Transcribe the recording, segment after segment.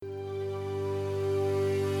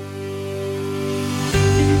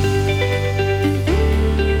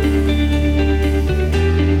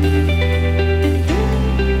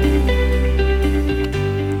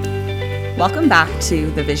Welcome back to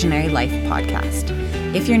the Visionary Life podcast.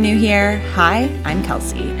 If you're new here, hi, I'm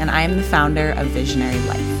Kelsey, and I am the founder of Visionary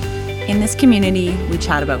Life. In this community, we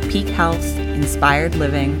chat about peak health, inspired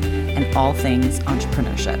living, and all things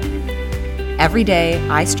entrepreneurship. Every day,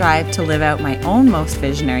 I strive to live out my own most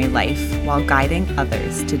visionary life while guiding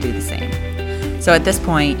others to do the same. So at this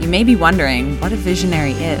point, you may be wondering what a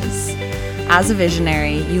visionary is. As a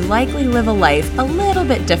visionary, you likely live a life a little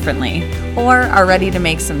bit differently, or are ready to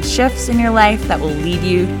make some shifts in your life that will lead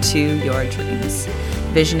you to your dreams.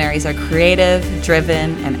 Visionaries are creative,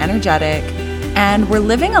 driven, and energetic, and we're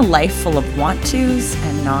living a life full of want-tos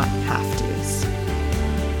and not have-tos.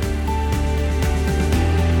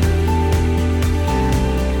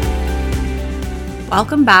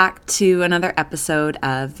 Welcome back to another episode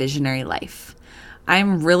of Visionary Life.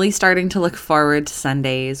 I'm really starting to look forward to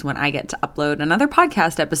Sundays when I get to upload another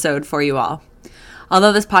podcast episode for you all.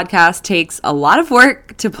 Although this podcast takes a lot of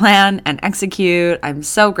work to plan and execute, I'm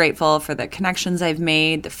so grateful for the connections I've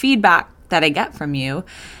made, the feedback that I get from you,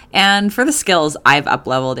 and for the skills I've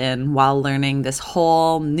up-leveled in while learning this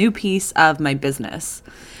whole new piece of my business.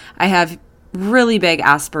 I have really big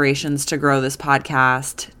aspirations to grow this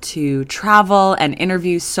podcast, to travel and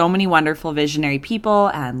interview so many wonderful visionary people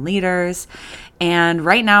and leaders. And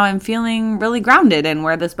right now I'm feeling really grounded in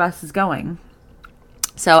where this bus is going.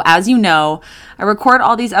 So as you know, I record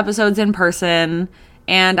all these episodes in person,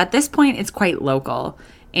 and at this point it's quite local.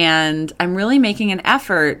 And I'm really making an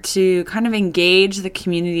effort to kind of engage the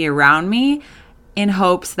community around me in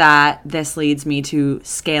hopes that this leads me to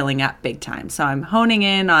scaling up big time. So I'm honing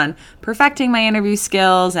in on perfecting my interview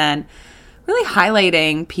skills and really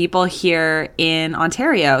highlighting people here in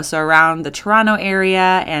Ontario, so around the Toronto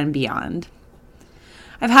area and beyond.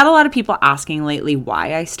 I've had a lot of people asking lately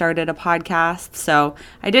why I started a podcast, so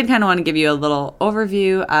I did kind of want to give you a little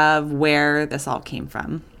overview of where this all came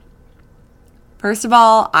from. First of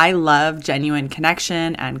all, I love genuine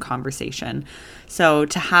connection and conversation. So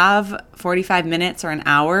to have 45 minutes or an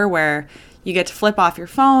hour where you get to flip off your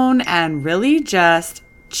phone and really just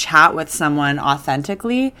chat with someone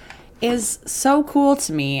authentically is so cool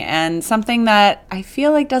to me, and something that I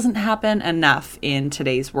feel like doesn't happen enough in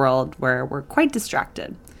today's world where we're quite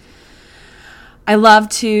distracted. I love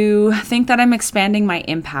to think that I'm expanding my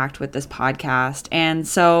impact with this podcast. And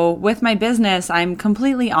so with my business, I'm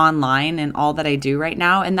completely online in all that I do right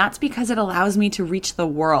now. And that's because it allows me to reach the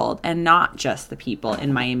world and not just the people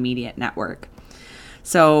in my immediate network.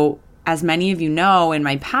 So as many of you know, in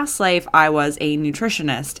my past life, I was a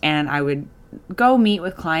nutritionist and I would go meet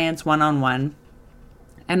with clients one-on-one.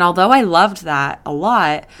 And although I loved that a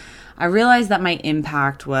lot, I realized that my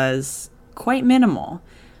impact was quite minimal,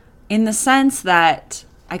 in the sense that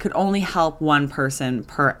I could only help one person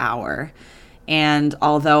per hour. And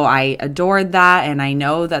although I adored that, and I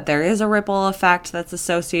know that there is a ripple effect that's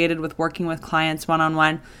associated with working with clients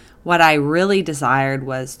one-on-one, what I really desired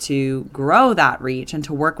was to grow that reach and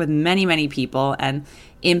to work with many, many people and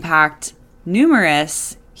impact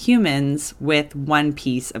numerous humans with one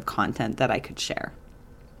piece of content that I could share.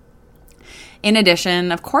 In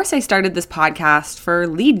addition, of course, I started this podcast for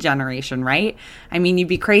lead generation, right? I mean, you'd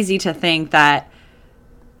be crazy to think that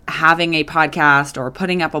having a podcast or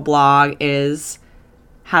putting up a blog has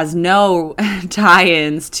no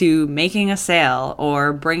tie-ins to making a sale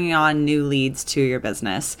or bringing on new leads to your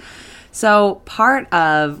business. So part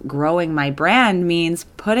of growing my brand means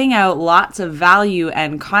putting out lots of value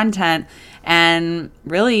and content and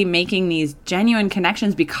really making these genuine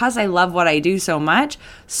connections because I love what I do so much,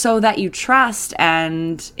 so that you trust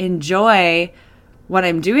and enjoy what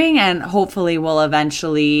I'm doing and hopefully will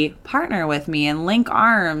eventually partner with me and link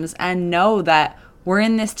arms and know that we're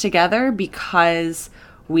in this together because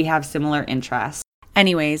we have similar interests.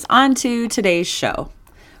 Anyways, on to today's show.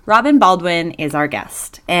 Robin Baldwin is our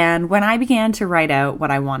guest, and when I began to write out what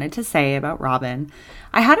I wanted to say about Robin,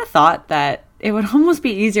 I had a thought that it would almost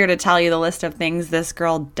be easier to tell you the list of things this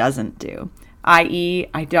girl doesn't do, i.e.,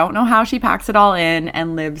 I don't know how she packs it all in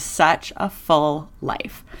and lives such a full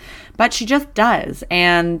life. But she just does,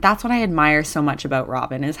 and that's what I admire so much about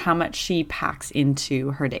Robin, is how much she packs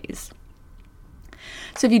into her days.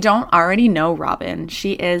 So if you don't already know Robin,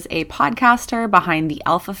 she is a podcaster behind the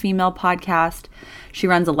Alpha Female podcast. She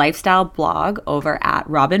runs a lifestyle blog over at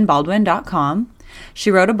robinbaldwin.com.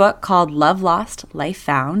 She wrote a book called Love Lost, Life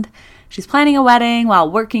Found. She's planning a wedding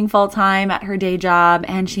while working full-time at her day job,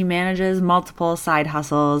 and she manages multiple side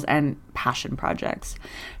hustles and passion projects.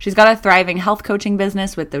 She's got a thriving health coaching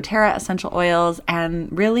business with doTERRA essential oils, and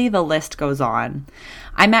really the list goes on.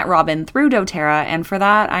 I met Robin through doTERRA, and for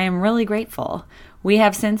that I am really grateful. We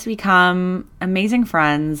have since become amazing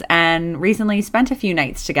friends and recently spent a few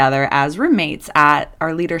nights together as roommates at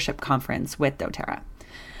our leadership conference with doTERRA.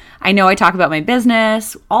 I know I talk about my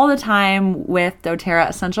business all the time with doTERRA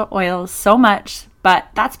essential oils so much, but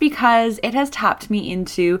that's because it has tapped me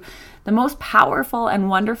into the most powerful and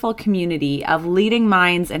wonderful community of leading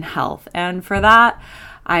minds in health. And for that,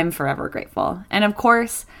 I'm forever grateful. And of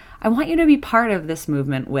course, I want you to be part of this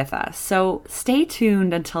movement with us. So stay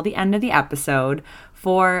tuned until the end of the episode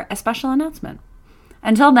for a special announcement.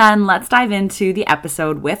 Until then, let's dive into the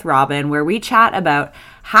episode with Robin, where we chat about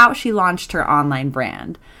how she launched her online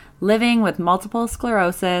brand, living with multiple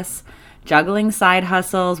sclerosis, juggling side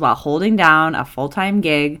hustles while holding down a full-time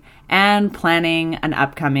gig, and planning an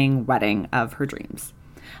upcoming wedding of her dreams.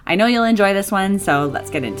 I know you'll enjoy this one, so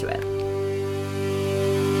let's get into it.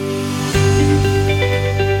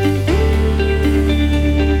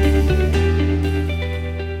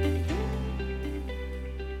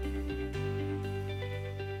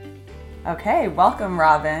 Okay, welcome,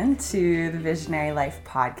 Robin, to the Visionary Life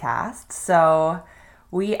podcast. So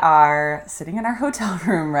we are sitting in our hotel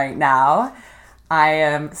room right now. I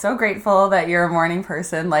am so grateful that you're a morning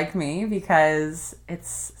person like me because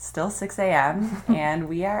it's still 6 a.m. and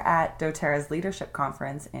we are at doTERRA's leadership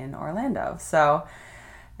conference in Orlando. So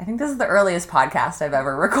I think this is the earliest podcast I've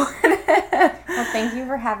ever recorded. Well, thank you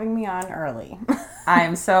for having me on early.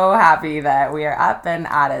 I'm so happy that we are up and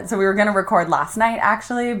at it. So we were going to record last night,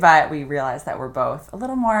 actually, but we realized that we're both a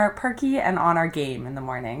little more perky and on our game in the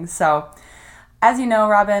morning. So as you know,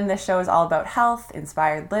 Robin, this show is all about health,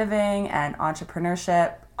 inspired living, and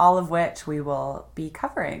entrepreneurship, all of which we will be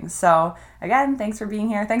covering. So again, thanks for being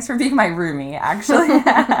here. Thanks for being my roomie, actually.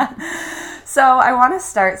 So I want to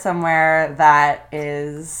start somewhere that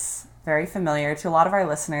is very familiar to a lot of our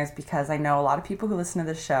listeners because I know a lot of people who listen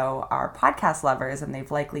to this show are podcast lovers and they've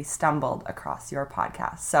likely stumbled across your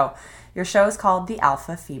podcast. So your show is called The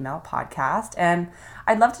Alpha Female Podcast, and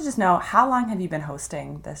I'd love to just know, how long have you been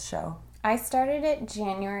hosting this show? I started it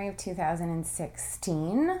January of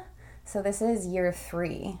 2016, so this is year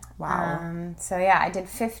 3. Wow. So yeah, I did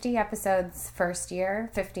 50 episodes first year,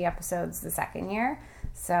 50 episodes the second year.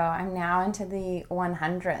 So I'm now into the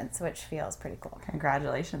 100s, which feels pretty cool.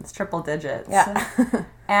 Congratulations. Triple digits. Yeah.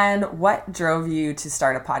 And what drove you to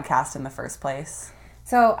start a podcast in the first place?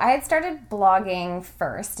 So I had started blogging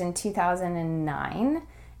first in 2009,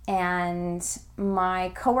 and my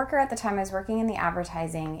coworker at the time, I was working in the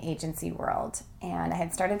advertising agency world, and I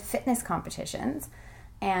had started fitness competitions,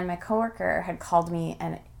 and my coworker had called me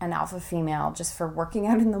an alpha female just for working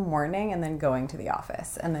out in the morning and then going to the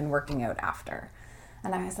office and then working out after.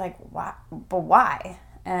 And I was like, "What? But why?"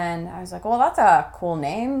 And I was like, "Well, that's a cool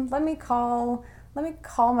name. Let me call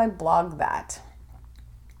my blog that."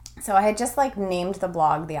 So I had just named the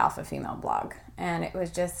blog the Alpha Female Blog, and it was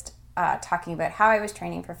just talking about how I was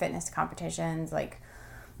training for fitness competitions.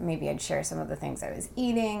 Maybe I'd share some of the things I was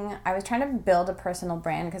eating. I was trying to build a personal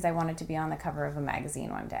brand because I wanted to be on the cover of a magazine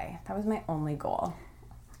one day. That was my only goal,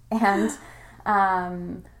 and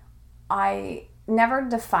I never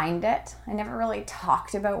defined it. I never really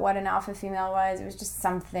talked about what an alpha female was. It was just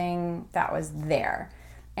something that was there.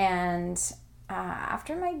 And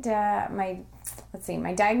after my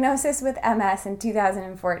diagnosis with MS in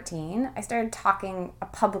 2014, I started talking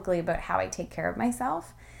publicly about how I take care of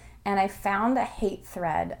myself. And I found a hate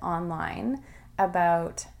thread online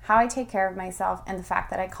about how I take care of myself and the fact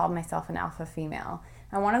that I called myself an alpha female.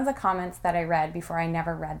 And one of the comments that I read before I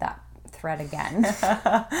never read that thread again.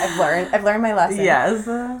 I've learned my lesson. Yes.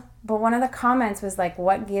 But one of the comments was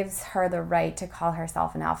what gives her the right to call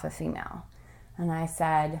herself an alpha female? And I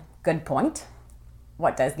said, good point.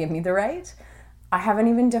 What does give me the right? I haven't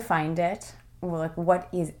even defined it. Well, what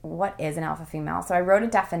is an alpha female? So I wrote a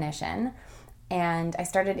definition, and I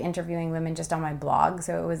started interviewing women just on my blog.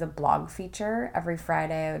 So it was a blog feature. Every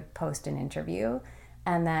Friday I would post an interview.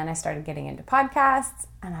 And then I started getting into podcasts,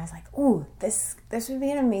 and I was like, ooh, this would be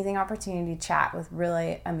an amazing opportunity to chat with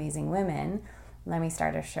really amazing women. Let me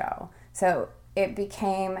start a show. So it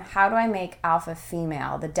became, how do I make alpha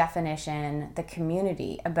female, the definition, the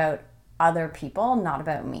community, about other people, not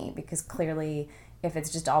about me? Because clearly, if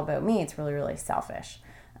it's just all about me, it's really, really selfish.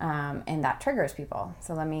 And that triggers people.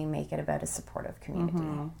 So let me make it about a supportive community.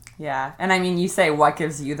 Mm-hmm. Yeah. And I mean, you say what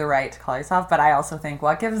gives you the right to call yourself, but I also think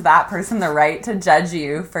what gives that person the right to judge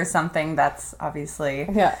you for something that's obviously,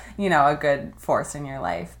 a good force in your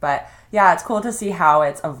life. But yeah, it's cool to see how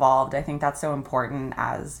it's evolved. I think that's so important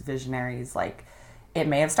as visionaries. it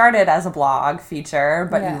may have started as a blog feature,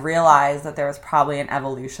 but Yeah. you realized that there was probably an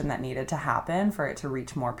evolution that needed to happen for it to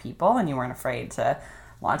reach more people, and you weren't afraid to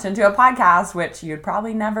launch into a podcast, which you'd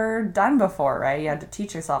probably never done before, right? You had to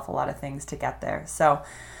teach yourself a lot of things to get there. So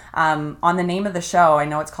on the name of the show, I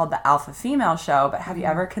know it's called the Alpha Female Show, but have you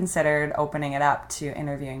ever considered opening it up to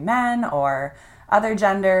interviewing men or other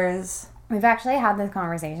genders? We've actually had this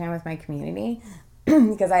conversation with my community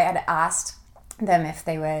because I had asked them if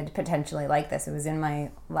they would potentially like this. It was in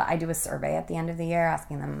I do a survey at the end of the year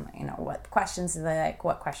asking them, what questions do they like,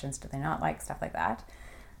 what questions do they not like, stuff like that.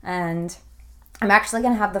 And I'm actually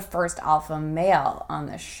going to have the first alpha male on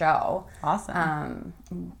the show. Awesome.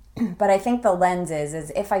 But I think the lens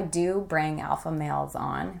is if I do bring alpha males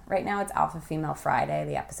on, right now it's Alpha Female Friday.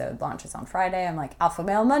 The episode launches on Friday. I'm like, Alpha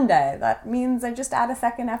Male Monday. That means I just add a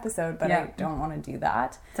second episode, but I don't want to do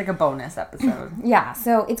that. It's like a bonus episode. Yeah,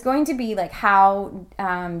 so it's going to be like, how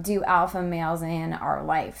do alpha males in our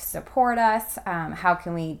life support us? How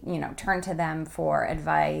can we, turn to them for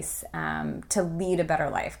advice to lead a better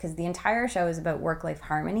life? Because the entire show is about work-life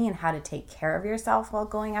harmony and how to take care of yourself while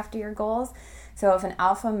going after your goals. So if an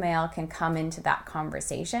alpha male can come into that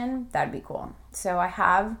conversation, that'd be cool. So I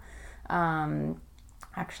have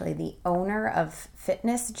actually the owner of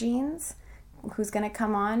Fitness Genes who's going to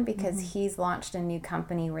come on because he's launched a new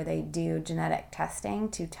company where they do genetic testing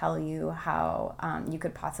to tell you how you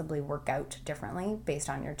could possibly work out differently based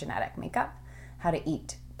on your genetic makeup, how to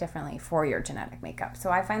eat differently for your genetic makeup. So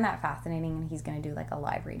I find that fascinating, and he's going to do like a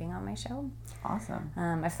live reading on my show. Awesome.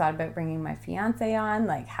 I've thought about bringing my fiance on,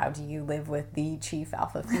 like, how do you live with the chief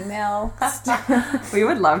alpha female? We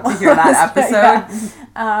would love to hear that episode.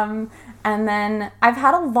 Yeah. And then I've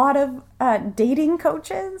had a lot of dating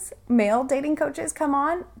coaches, male dating coaches, come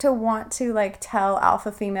on to want to like tell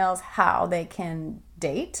alpha females how they can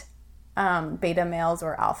date beta males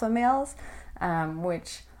or alpha males,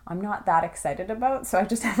 which I'm not that excited about, so I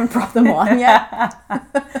just haven't brought them on yet.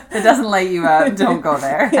 It doesn't let you out. Don't go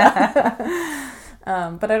there. Yeah.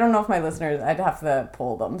 But I don't know if my listeners, I'd have to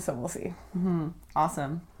poll them, so we'll see. Mm-hmm.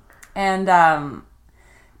 Awesome. And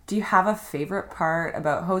do you have a favorite part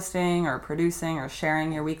about hosting or producing or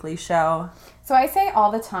sharing your weekly show? So I say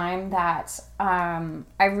all the time that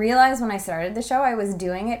I realized when I started the show, I was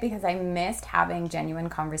doing it because I missed having genuine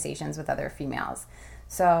conversations with other females.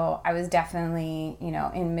 So I was definitely,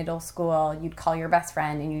 in middle school, you'd call your best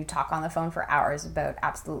friend and you'd talk on the phone for hours about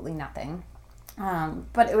absolutely nothing.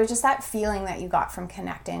 But it was just that feeling that you got from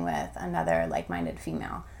connecting with another like-minded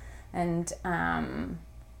female. And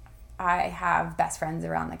I have best friends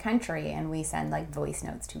around the country, and we send like voice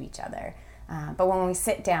notes to each other. But when we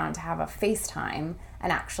sit down to have a FaceTime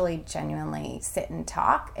and actually genuinely sit and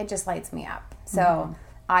talk, it just lights me up. So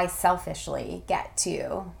I selfishly get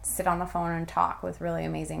to sit on the phone and talk with really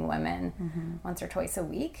amazing women once or twice a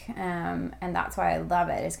week. And that's why I love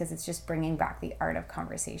it, is because it's just bringing back the art of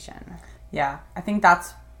conversation. Yeah, I think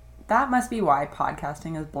that must be why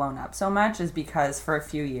podcasting has blown up so much, is because for a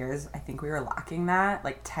few years, I think we were lacking that.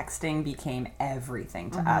 Like, texting became everything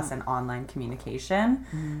to us in online communication.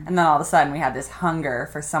 And then all of a sudden we had this hunger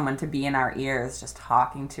for someone to be in our ears just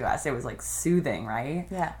talking to us. It was like soothing, right?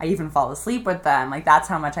 Yeah. I even fall asleep with them. Like, that's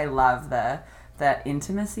how much I love the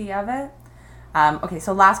intimacy of it. Okay,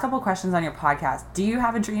 so last couple questions on your podcast. Do you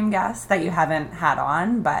have a dream guest that you haven't had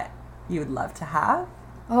on but you would love to have?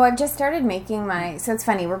 Oh, I've just started making so it's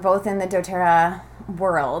funny, we're both in the doTERRA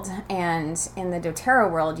world, and in the doTERRA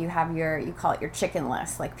world, you have you call it your chicken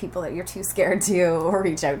list, like people that you're too scared to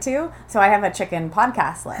reach out to. So I have a chicken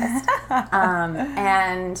podcast list.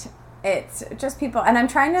 And it's just people, and I'm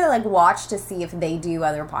trying to like watch to see if they do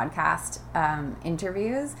other podcast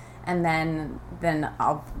interviews. And then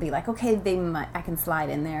I'll be like, okay, I can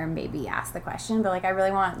slide in there and maybe ask the question. But like, I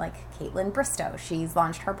really want like Caitlin Bristow. She's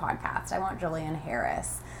launched her podcast. I want Julianne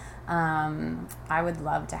Harris. I would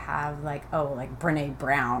love to have like Brene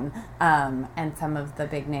Brown, and some of the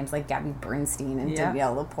big names like Gabby Bernstein and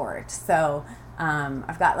Danielle Laporte. So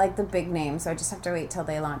I've got like the big names. So I just have to wait till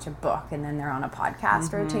they launch a book and then they're on a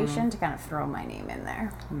podcast rotation to kind of throw my name in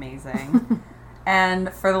there. Amazing.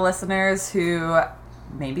 And for the listeners who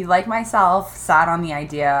maybe like myself sat on the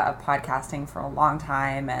idea of podcasting for a long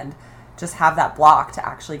time and just have that block to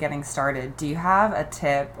actually getting started, do you have a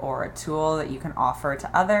tip or a tool that you can offer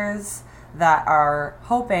to others that are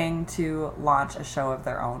hoping to launch a show of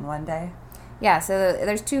their own one day? Yeah, so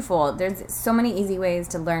there's twofold. There's so many easy ways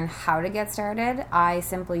to learn how to get started. I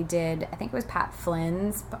simply did, I think it was Pat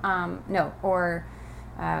Flynn's,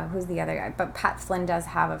 who's the other guy? But Pat Flynn does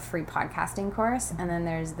have a free podcasting course, and then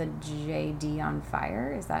there's the JD on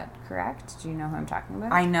Fire. Is that correct? Do you know who I'm talking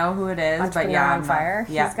about? I know who it is, but yeah, on Fire.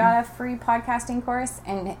 Yeah. He's got a free podcasting course,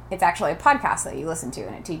 and it's actually a podcast that you listen to,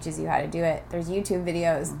 and it teaches you how to do it. There's YouTube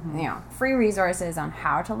videos, free resources on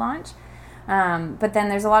how to launch. But then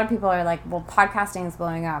there's a lot of people are like, well, podcasting is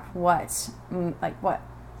blowing up. What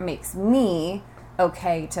makes me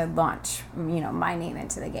okay to launch, my name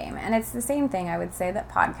into the game? And it's the same thing. I would say that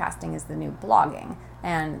podcasting is the new blogging.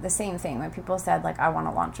 And the same thing when people said, like, I want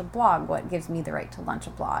to launch a blog, what gives me the right to launch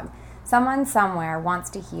a blog? Someone somewhere wants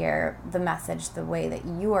to hear the message the way that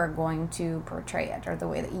you are going to portray it, or the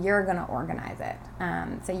way that you're going to organize it.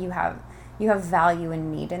 So you have value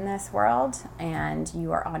and need in this world, and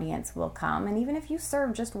your audience will come. And even if you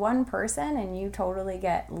serve just one person and you totally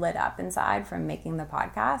get lit up inside from making the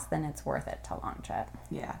podcast, then it's worth it to launch it.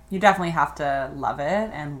 Yeah, you definitely have to love it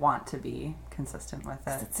and want to be consistent with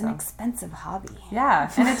it. It's an expensive hobby.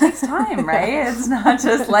 Yeah, and it takes time, right? It's not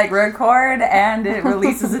just like record and it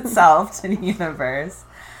releases itself to the universe.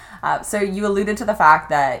 So you alluded to the fact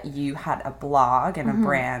that you had a blog and a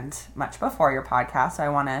brand much before your podcast. So I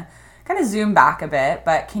want to kind of zoom back a bit,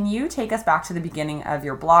 but can you take us back to the beginning of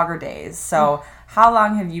your blogger days? So how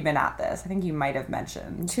long have you been at this? I think you might have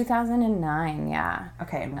mentioned 2009. Yeah.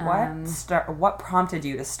 Okay, and what prompted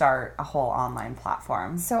you to start a whole online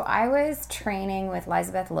platform? So I was training with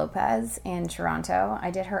Elizabeth Lopez in Toronto. I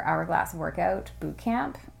did her Hourglass workout boot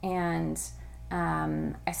camp, and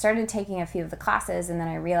I started taking a few of the classes, and then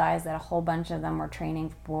I realized that a whole bunch of them were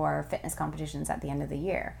training for fitness competitions at the end of the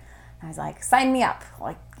year. I was like, sign me up,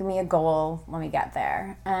 like, give me a goal, let me get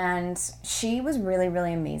there. And she was really,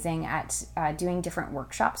 really amazing at doing different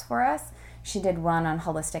workshops for us. She did one on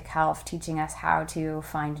holistic health, teaching us how to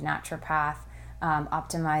find naturopath,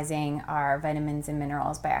 optimizing our vitamins and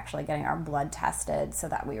minerals by actually getting our blood tested so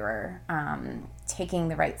that we were taking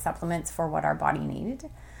the right supplements for what our body needed.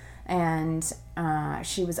 And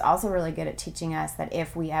she was also really good at teaching us that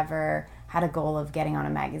if we ever had a goal of getting on a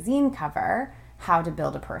magazine cover, how to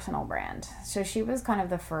build a personal brand. So she was kind of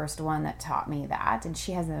the first one that taught me that, and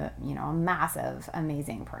she has a massive,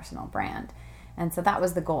 amazing personal brand. And so that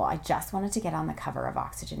was the goal. I just wanted to get on the cover of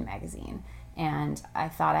Oxygen magazine, and I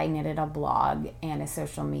thought I needed a blog and a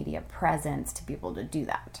social media presence to be able to do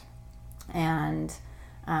that. And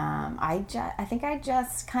I think I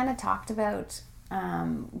just kind of talked about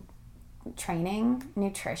training,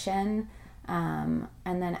 nutrition, and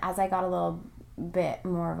then as I got a little bit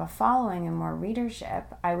more of a following and more readership,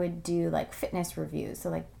 I would do like fitness reviews. So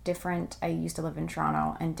like I used to live in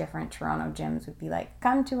Toronto, and different Toronto gyms would be like,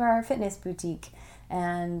 come to our fitness boutique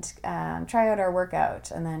and try out our workout,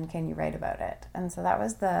 and then can you write about it? And so that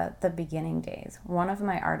was the beginning days. One of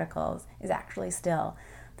my articles is actually still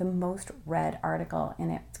the most read article in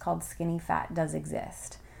it. It's called Skinny Fat Does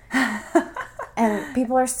Exist. And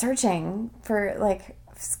people are searching for like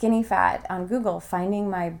skinny fat on Google, finding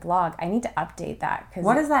my blog. I need to update that.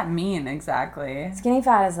 What does that mean exactly? Skinny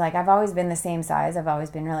fat is like, I've always been the same size. I've always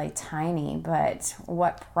been really tiny. But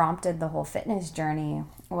what prompted the whole fitness journey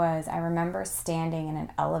was I remember standing in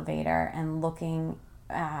an elevator and looking.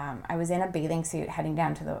 I was in a bathing suit heading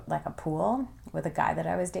down to a pool with a guy that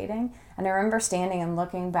I was dating. And I remember standing and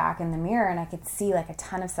looking back in the mirror, and I could see like a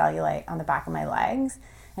ton of cellulite on the back of my legs.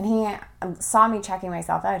 And he saw me checking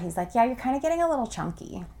myself out. He's like, yeah, you're kind of getting a little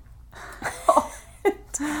chunky.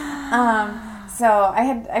 So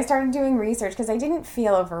I started doing research because I didn't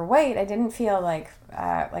feel overweight. I didn't feel like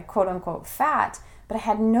quote unquote fat, but I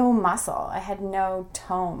had no muscle. I had no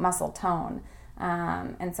muscle tone.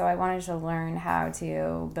 And so I wanted to learn how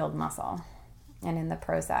to build muscle, and in the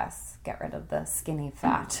process, get rid of the skinny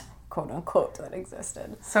fat, quote unquote, that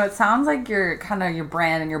existed. So it sounds like your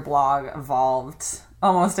brand and your blog evolved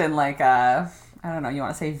almost in like a, I don't know, you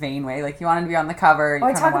want to say vain way, like you wanted to be on the cover.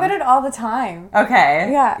 I talk about it all the time. Okay.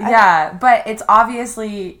 Yeah. But it's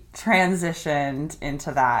obviously transitioned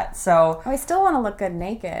into that. So I still want to look good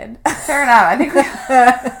naked. Fair enough. I think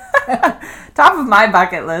top of my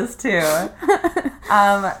bucket list too.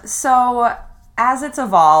 So as it's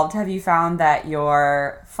evolved, have you found that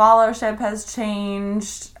your followership has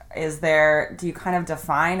changed? Do you kind of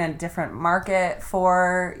define a different market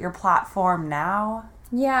for your platform now?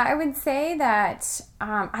 Yeah, I would say that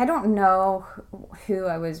I don't know who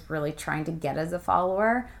I was really trying to get as a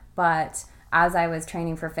follower, but as I was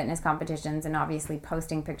training for fitness competitions and obviously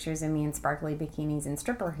posting pictures of me in sparkly bikinis and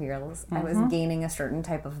stripper heels, I was gaining a certain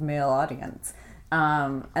type of male audience.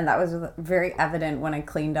 And that was very evident when I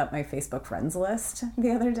cleaned up my Facebook friends list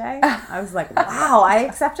the other day. I was like, wow, I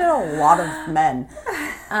accepted a lot of men.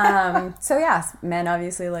 So yes, men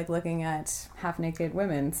obviously like looking at half naked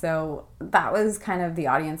women. So that was kind of the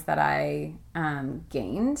audience that I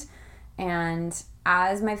gained. And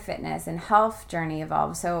as my fitness and health journey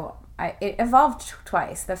evolved, it evolved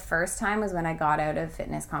twice. The first time was when I got out of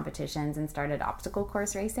fitness competitions and started obstacle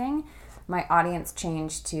course racing. My audience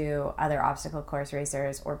changed to other obstacle course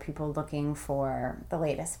racers or people looking for the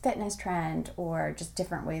latest fitness trend or just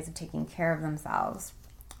different ways of taking care of themselves.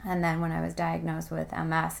 And then when I was diagnosed with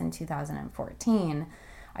MS in 2014,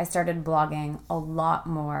 I started blogging a lot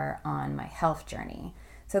more on my health journey.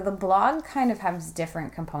 So the blog kind of has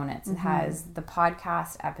different components. It has the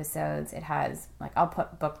podcast episodes. It has, like, I'll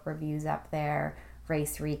put book reviews up there,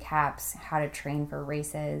 race recaps, how to train for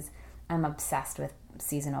races. I'm obsessed with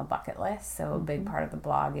seasonal bucket lists. So a big part of the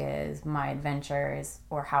blog is my adventures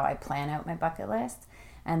or how I plan out my bucket list.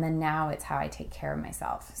 And then now it's how I take care of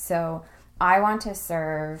myself. So I want to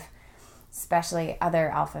serve especially other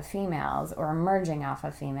alpha females or emerging alpha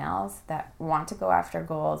females that want to go after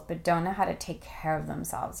goals but don't know how to take care of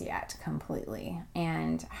themselves yet completely,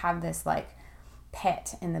 and have this like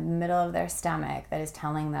pit in the middle of their stomach that is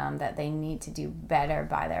telling them that they need to do better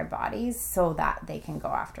by their bodies so that they can go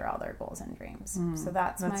after all their goals and dreams. So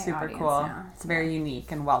that's my super audience cool. now. It's very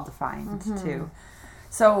unique and well defined too.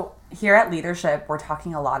 So here at Leadership, we're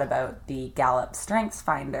talking a lot about the Gallup Strengths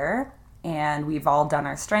Finder, and we've all done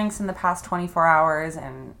our strengths in the past 24 hours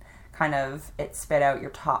and kind of it spit out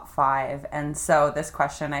your top 5. And so this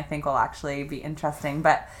question I think will actually be interesting.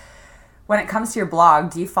 But when it comes to your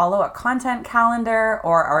blog, do you follow a content calendar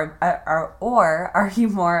or are you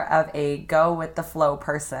more of a go with the flow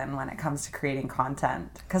person when it comes to creating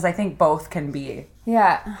content? Because I think both can be.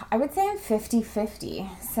 Yeah, I would say I'm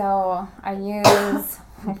 50-50. So I use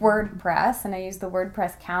WordPress and I use the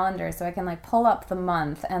WordPress calendar so I can like pull up the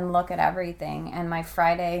month and look at everything. And my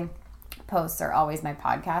Friday posts are always my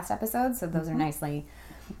podcast episodes. So those are nicely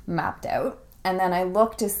mapped out. And then I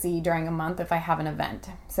look to see during a month if I have an event.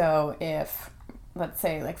 So if, let's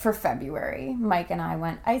say like for February, Mike and I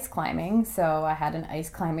went ice climbing. So I had an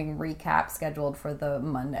ice climbing recap scheduled for the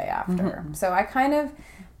Monday after. So I kind of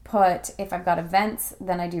put, if I've got events,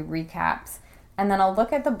 then I do recaps. And then I'll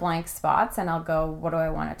look at the blank spots and I'll go, what do I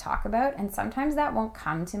want to talk about? And sometimes that won't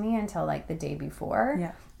come to me until like the day before.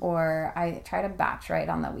 Yeah. Or I try to batch write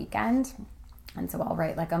on the weekend. And so I'll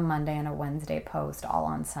write like a Monday and a Wednesday post all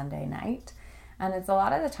on Sunday night. And it's a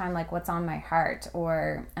lot of the time like what's on my heart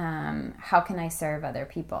or how can I serve other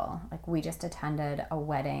people? Like we just attended a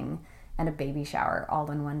wedding and a baby shower all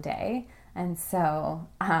in one day. And so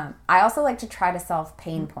I also like to try to solve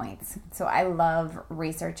pain points. So I love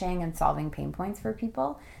researching and solving pain points for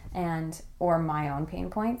people or my own pain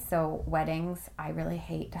points. So weddings, I really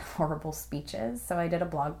hate horrible speeches. So I did a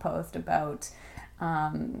blog post about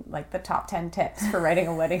like the top 10 tips for writing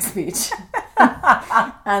a wedding speech.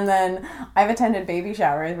 And then I've attended baby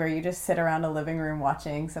showers where you just sit around a living room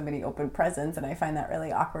watching somebody open presents, and I find that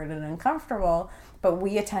really awkward and uncomfortable. But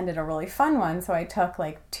we attended a really fun one, so I took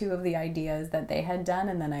like 2 of the ideas that they had done,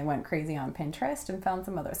 and then I went crazy on Pinterest and found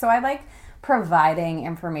some others. So I like providing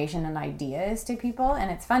information and ideas to people,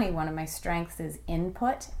 and it's funny, one of my strengths is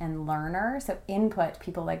input and learner. So input,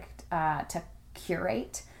 people like to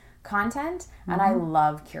curate content, and I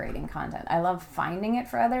love curating content. I love finding it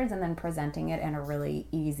for others and then presenting it in a really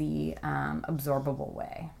easy, absorbable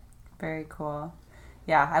way. Very cool.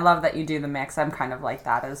 Yeah, I love that you do the mix. I'm kind of like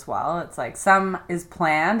that as well. It's like some is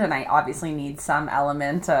planned and I obviously need some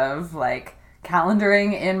element of like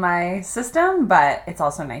calendaring in my system, but it's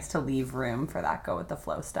also nice to leave room for that go with the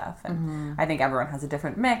flow stuff. And I think everyone has a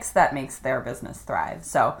different mix that makes their business thrive.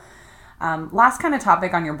 So last kind of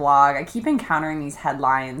topic on your blog, I keep encountering these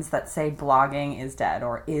headlines that say blogging is dead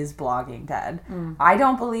or is blogging dead. I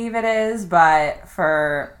don't believe it is, but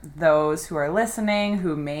for those who are listening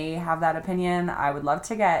who may have that opinion, I would love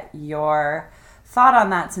to get your thought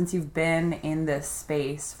on that since you've been in this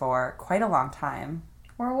space for quite a long time.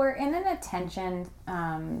 Well, we're in an attention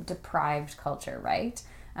deprived culture, right?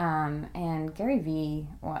 And Gary Vee,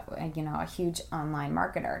 a huge online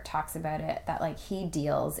marketer, talks about it, that like he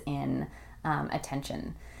deals in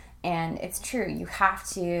attention. And it's true, you have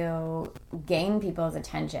to gain people's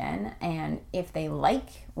attention, and if they like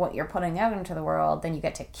what you're putting out into the world, then you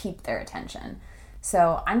get to keep their attention.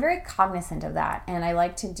 So I'm very cognizant of that, and I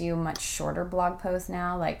like to do much shorter blog posts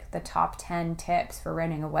now. Like the top 10 tips for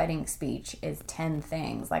writing a wedding speech is 10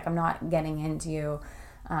 things. Like I'm not getting into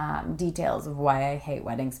details of why I hate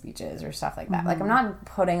wedding speeches or stuff like that. Like I'm not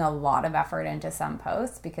putting a lot of effort into some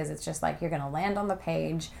posts because it's just like you're going to land on the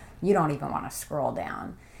page. You don't even want to scroll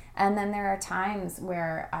down. And then there are times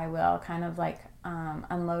where I will kind of like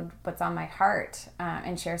unload what's on my heart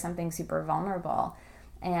and share something super vulnerable.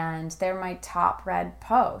 And they're my top read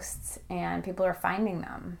posts, and people are finding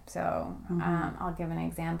them. So I'll give an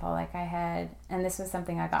example. Like I had, and this was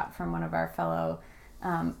something I got from one of our fellow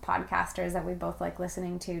podcasters that we both like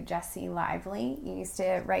listening to, Jesse Lively. You used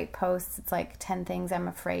to write posts. It's like 10 things I'm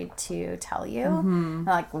afraid to tell you.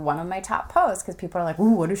 Like one of my top posts, because people are like,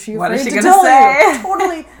 "Ooh, what is she afraid to tell you?"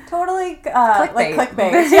 Totally clickbait. like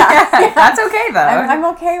clickbait. Yeah. That's okay though. I'm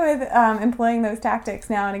okay with employing those tactics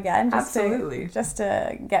now and again, just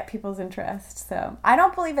to get people's interest. So I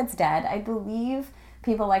don't believe it's dead. I believe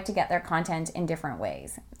people like to get their content in different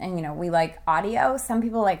ways. And, we like audio. Some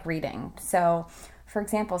people like reading. So, for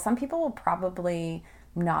example, some people will probably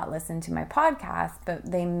not listen to my podcast, but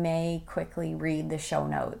they may quickly read the show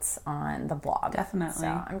notes on the blog. Definitely. So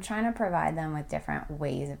I'm trying to provide them with different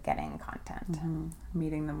ways of getting content.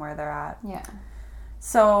 Meeting them where they're at. Yeah.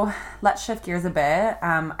 So let's shift gears a bit.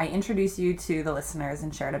 I introduced you to the listeners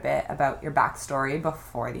and shared a bit about your backstory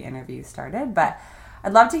before the interview started, but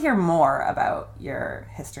I'd love to hear more about your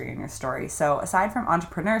history and your story. So aside from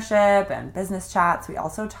entrepreneurship and business chats, we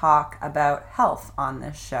also talk about health on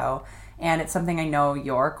this show. And it's something I know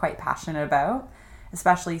you're quite passionate about,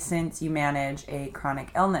 especially since you manage a chronic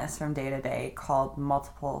illness from day to day called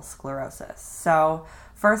multiple sclerosis. So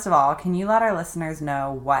first of all, can you let our listeners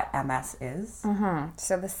know what MS is?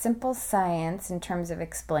 So the simple science in terms of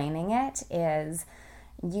explaining it is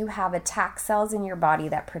you have attack cells in your body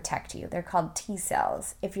that protect you. They're called T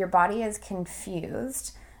cells. If your body is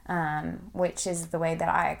confused, which is the way that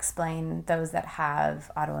I explain those that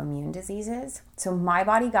have autoimmune diseases. So my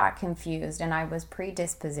body got confused and I was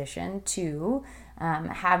predispositioned to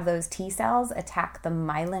have those T cells attack the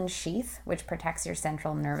myelin sheath, which protects your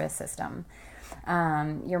central nervous system.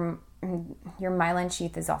 Your myelin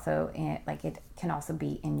sheath is also it can also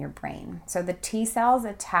be in your brain. So the T cells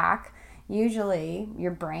attack usually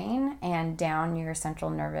your brain and down your central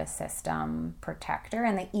nervous system protector,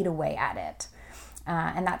 and they eat away at it.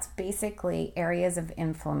 And that's basically areas of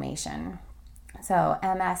inflammation. So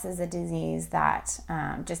MS is a disease that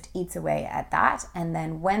just eats away at that. And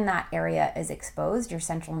then when that area is exposed, your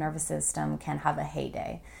central nervous system can have a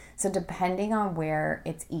heyday. So depending on where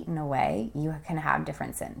it's eaten away, you can have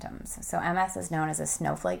different symptoms. So MS is known as a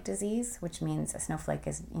snowflake disease, which means a snowflake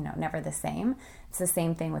is, never the same. It's the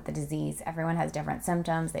same thing with the disease. Everyone has different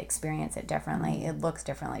symptoms. They experience it differently. It looks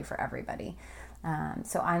differently for everybody.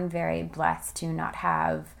 So I'm very blessed to not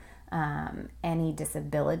have any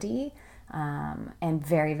disability and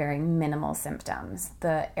very, very minimal symptoms.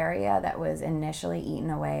 The area that was initially eaten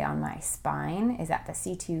away on my spine is at the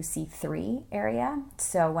C2, C3 area.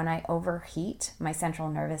 So when I overheat, my central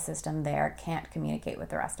nervous system there can't communicate with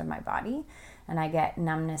the rest of my body, and I get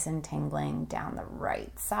numbness and tingling down the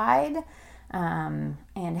right side. And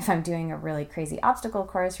if I'm doing a really crazy obstacle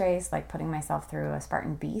course race, like putting myself through a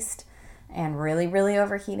Spartan Beast, and really, really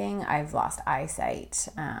overheating, I've lost eyesight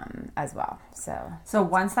as well. So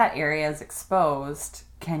once that area is exposed,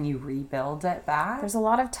 can you rebuild it back? There's a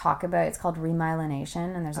lot of talk about it. It's called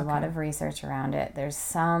remyelination, and there's a lot of research around it. There's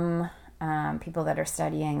some people that are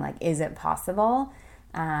studying, is it possible?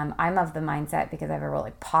 I'm of the mindset, because I have a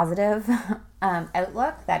really positive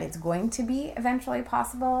outlook, that it's going to be eventually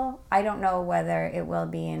possible. I don't know whether it will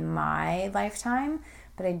be in my lifetime,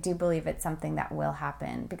 but I do believe it's something that will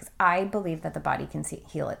happen, because I believe that the body can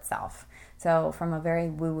heal itself. So from a very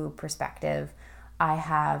woo-woo perspective, I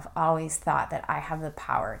have always thought that I have the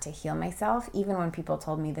power to heal myself, even when people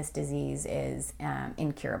told me this disease is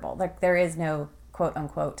incurable. There is no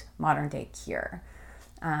quote-unquote modern-day cure.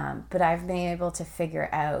 But I've been able to figure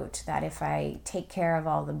out that if I take care of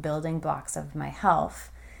all the building blocks of my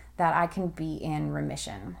health, that I can be in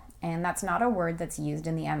remission. And that's not a word that's used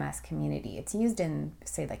in the MS community. It's used in,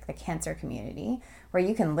 say, the cancer community, where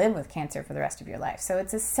you can live with cancer for the rest of your life. So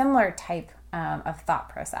it's a similar type of thought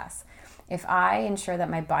process. If I ensure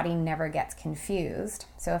that my body never gets confused,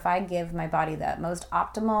 so if I give my body the most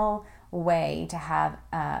optimal way to have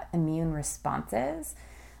immune responses,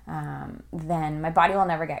 then my body will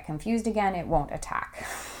never get confused again. It won't attack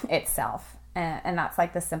itself. And that's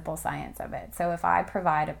the simple science of it. So if I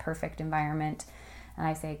provide a perfect environment, and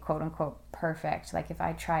I say quote unquote perfect, if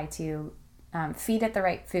I try to feed it the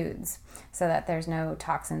right foods so that there's no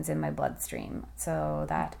toxins in my bloodstream, so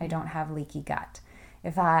that I don't have leaky gut.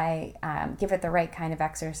 If I give it the right kind of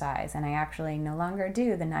exercise, and I actually no longer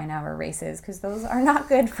do the 9-hour races, because those are not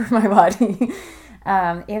good for my body.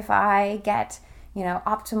 If I get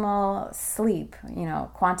optimal sleep,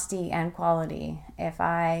 quantity and quality. If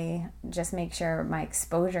I just make sure my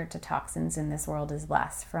exposure to toxins in this world is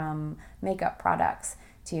less from makeup products,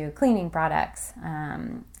 to cleaning products,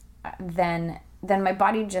 then my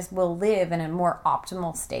body just will live in a more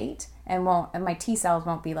optimal state, and my T cells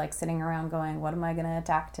won't be like sitting around going, what am I going to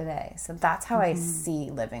attack today? So that's how I see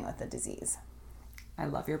living with the disease. I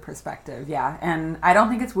love your perspective. Yeah. And I don't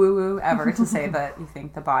think it's woo-woo ever to say that you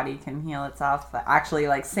think the body can heal itself. But actually,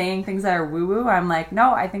 like, saying things that are woo-woo, I'm like,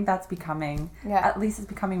 no, I think that's becoming, at least it's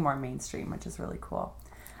becoming more mainstream, which is really cool.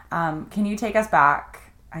 Can you take us back?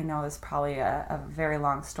 I know this is probably a very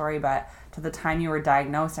long story, but to the time you were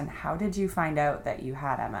diagnosed, and how did you find out that you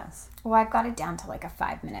had MS? Well, I've got it down to like a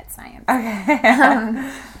 5-minute science.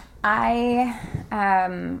 Okay.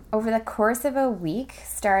 I, over the course of a week,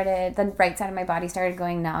 the right side of my body started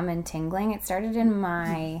going numb and tingling. It started in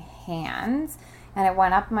my hands, and it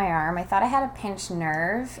went up my arm. I thought I had a pinched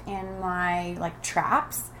nerve in my, like,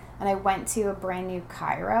 traps, and I went to a brand new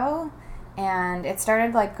chiro, and it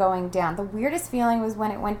started, like, going down. The weirdest feeling was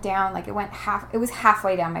when it went down, like, it was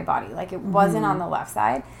halfway down my body. Like, it wasn't on the left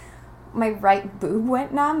side. My right boob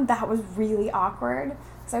went numb. That was really awkward.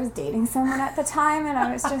 So I was dating someone at the time, and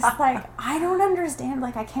I was just like, I don't understand.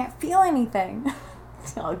 Like, I can't feel anything.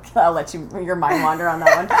 I'll let your mind wander on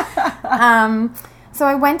that one. So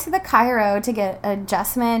I went to the chiro to get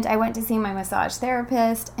adjustment. I went to see my massage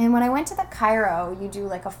therapist. And when I went to the chiro, you do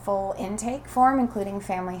like a full intake form, including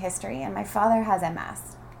family history. And my father has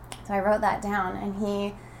MS. So I wrote that down, and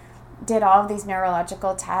he did all of these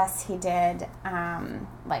neurological tests. He did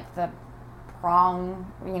like the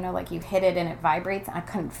prong, like you hit it and it vibrates. I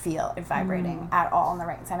couldn't feel it vibrating at all on the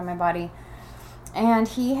right side of my body. And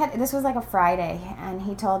this was like a Friday, and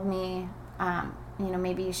he told me,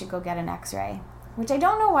 maybe you should go get an x-ray, which I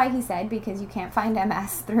don't know why he said, because you can't find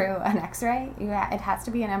MS through an x-ray. It has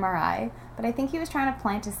to be an MRI. But I think he was trying to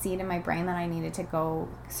plant a seed in my brain that I needed to go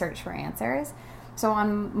search for answers. So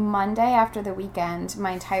on Monday after the weekend,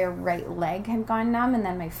 my entire right leg had gone numb, and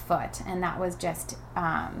then my foot, and that was just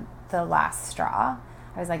the last straw.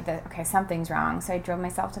 I was like, okay, something's wrong. So I drove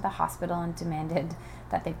myself to the hospital and demanded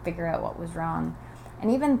that they figure out what was wrong. And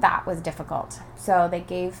even that was difficult. So they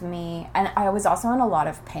gave me, and I was also in a lot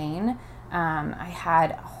of pain. I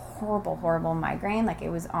had a horrible migraine. Like, it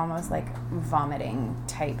was almost like vomiting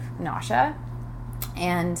type nausea.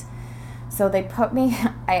 And so they put me,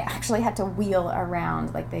 I actually had to wheel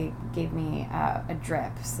around. Like, they gave me a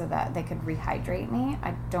drip so that they could rehydrate me.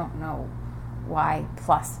 I don't know why,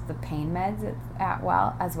 plus the pain meds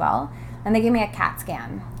as well. And they gave me a CAT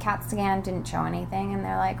scan. CAT scan didn't show anything, and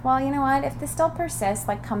they're like, well, you know what, if this still persists,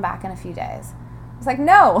 like, come back in a few days. I was like,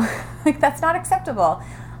 no, like, that's not acceptable.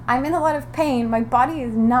 I'm in a lot of pain, my body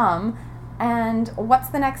is numb, and what's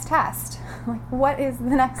the next test? Like, what is the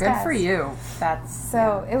next test? Good for you.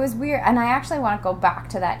 It was weird. And I actually want to go back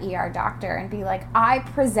to that ER doctor and be like, I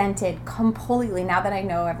presented completely, now that I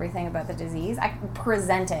know everything about the disease, I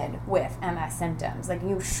presented with MS symptoms. Like,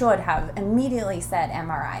 you should have immediately said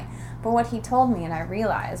MRI. But what he told me, and I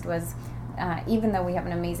realized, was even though we have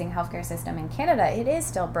an amazing healthcare system in Canada, it is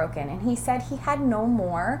still broken. And he said he had no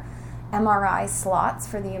more MRI slots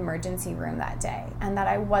for the emergency room that day, and that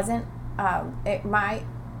I wasn't,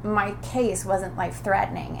 my case wasn't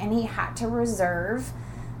life-threatening, and he had to reserve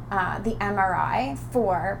the MRI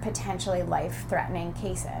for potentially life-threatening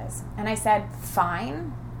cases. And I said,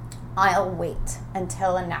 fine, I'll wait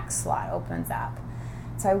until the next slot opens up.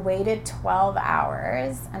 So I waited 12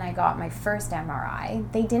 hours, and I got my first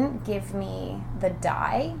MRI. They didn't give me the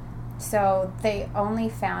dye, so they only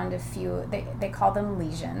found a few, they call them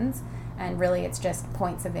lesions, and really it's just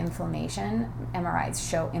points of inflammation. MRIs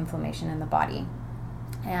show inflammation in the body.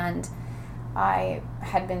 And I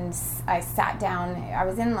sat down, I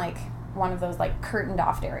was in like one of those like curtained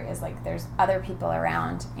off areas, like there's other people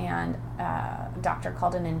around, and a doctor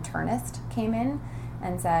called an internist came in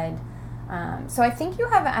and said, so I think you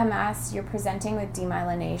have MS, you're presenting with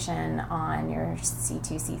demyelination on your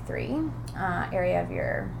C2, C3 area of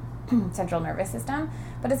your central nervous system,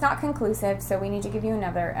 but it's not conclusive, so we need to give you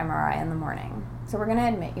another MRI in the morning. So we're going to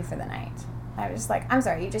admit you for the night. I was just like, I'm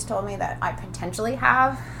sorry, you just told me that I potentially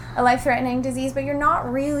have a life-threatening disease, but you're not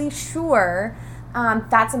really sure.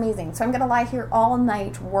 That's amazing. So I'm going to lie here all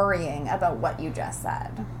night worrying about what you just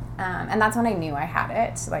said. And that's when I knew I had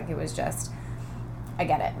it. Like, it was just, I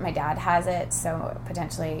get it. My dad has it, so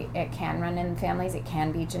potentially it can run in families. It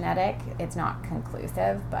can be genetic. It's not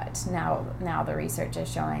conclusive, but now the research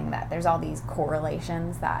is showing that there's all these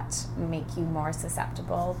correlations that make you more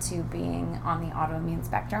susceptible to being on the autoimmune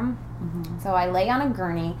spectrum. Mm-hmm. So I lay on a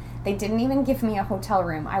gurney. They didn't even give me a hotel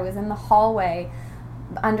room. I was in the hallway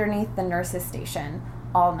underneath the nurse's station,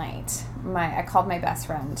 all night. I called my best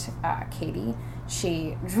friend, Katie.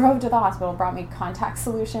 She drove to the hospital, brought me contact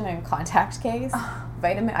solution and contact case,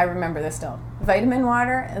 vitamin, I remember this still, vitamin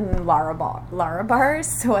water and Lara bars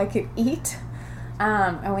so I could eat.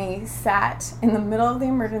 And we sat in the middle of the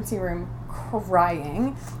emergency room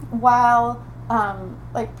crying while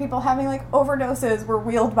like people having like overdoses were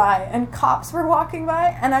wheeled by and cops were walking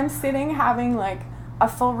by, and I'm sitting having like a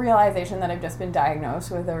full realization that I've just been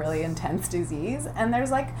diagnosed with a really intense disease, and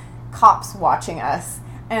there's like cops watching us,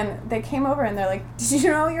 and they came over and they're like, "Did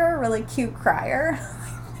you know you're a really cute crier?"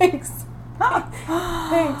 Thanks.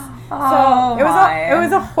 Thanks. Oh, so it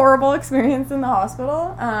was a horrible experience in the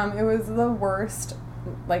hospital. It was the worst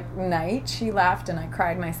like night. She left and I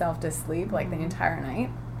cried myself to sleep like the entire night.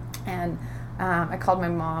 And I called my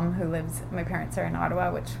mom, my parents are in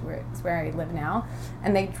Ottawa, which is where I live now,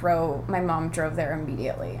 and my mom drove there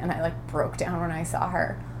immediately, and I like broke down when I saw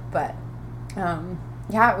her. But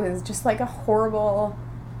yeah, it was just like a horrible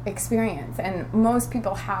experience, and most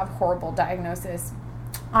people have horrible diagnosis.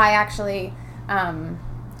 I actually,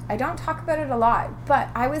 I don't talk about it a lot, but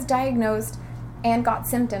I was diagnosed and got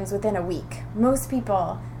symptoms within a week. Most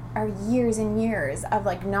people are years and years of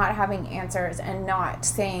like not having answers and not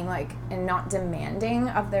saying like, and not demanding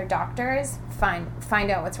of their doctors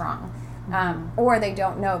find out what's wrong. Or they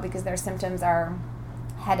don't know because their symptoms are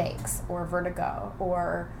headaches or vertigo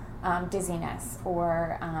or dizziness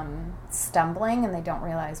or stumbling, and they don't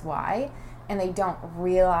realize why, and they don't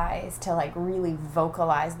realize to like really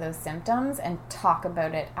vocalize those symptoms and talk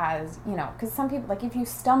about it as, you know, because some people, like if you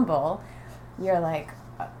stumble, you're like,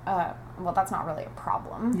 well, that's not really a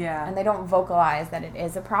problem. Yeah. And they don't vocalize that it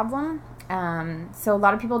is a problem. So a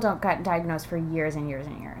lot of people don't get diagnosed for years and years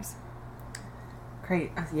and years.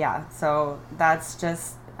 Great. Yeah. So that's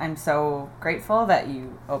just, I'm so grateful that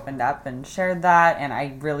you opened up and shared that. And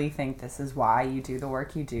I really think this is why you do the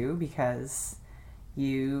work you do, because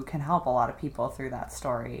you can help a lot of people through that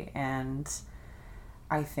story. And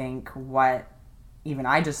I think what even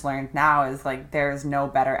I just learned now is like there's no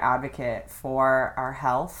better advocate for our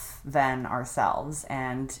health than ourselves.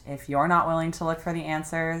 And if you're not willing to look for the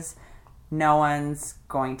answers, no one's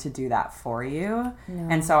going to do that for you. No.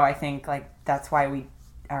 And so I think like that's why we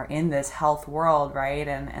are in this health world, right?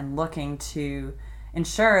 And looking to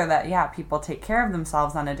ensure that, yeah, people take care of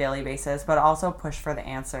themselves on a daily basis, but also push for the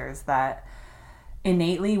answers that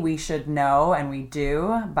innately we should know, and we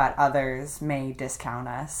do, but others may discount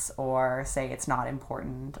us or say it's not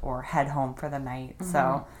important or head home for the night. Mm-hmm.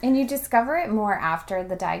 So, and you discover it more after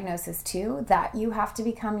the diagnosis too, that you have to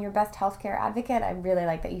become your best healthcare advocate. I really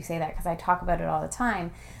like that you say that, because I talk about it all the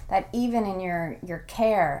time, that even in your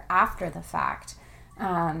care after the fact,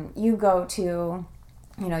 you go to,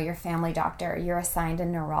 you know, your family doctor, you're assigned a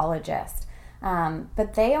neurologist,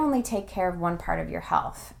 but they only take care of one part of your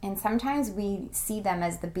health. And sometimes we see them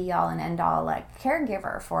as the be-all and end-all like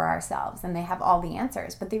caregiver for ourselves, and they have all the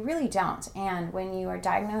answers, but they really don't. And when you are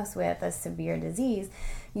diagnosed with a severe disease,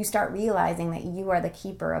 you start realizing that you are the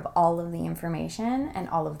keeper of all of the information and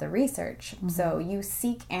all of the research. Mm-hmm. So you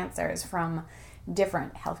seek answers from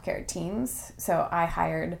different healthcare teams. So I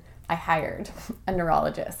hired a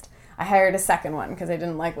neurologist. I hired a second one because I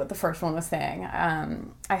didn't like what the first one was saying.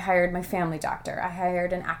 I hired my family doctor. I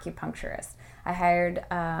hired an acupuncturist. I hired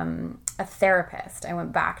a therapist. I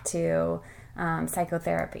went back to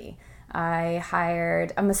psychotherapy. I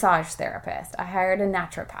hired a massage therapist. I hired a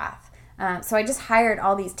naturopath. So I just hired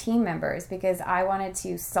all these team members because I wanted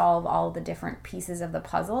to solve all the different pieces of the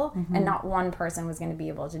puzzle, mm-hmm. and not one person was going to be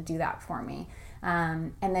able to do that for me.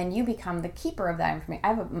 And then you become the keeper of that information. I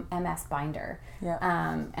have a MS binder. Yeah.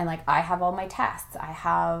 And like I have all my tests. I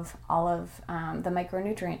have all of the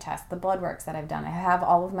micronutrient tests, the blood works that I've done. I have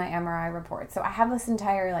all of my MRI reports. So I have this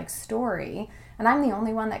entire like story, and I'm the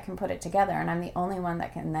only one that can put it together, and I'm the only one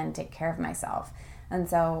that can then take care of myself. And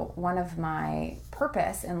so one of my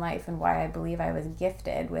purpose in life, and why I believe I was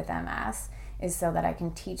gifted with MS, is so that I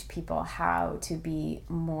can teach people how to be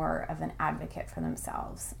more of an advocate for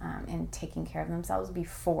themselves, and taking care of themselves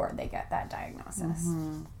before they get that diagnosis.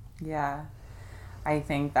 Mm-hmm. Yeah. I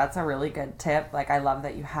think that's a really good tip. Like, I love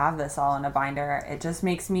that you have this all in a binder. It just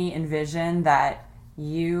makes me envision that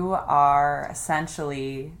you are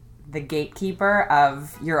essentially the gatekeeper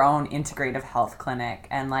of your own integrative health clinic.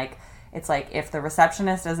 And like, it's like if the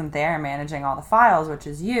receptionist isn't there managing all the files, which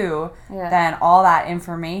is you, then all that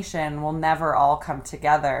information will never all come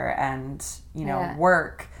together and, you know,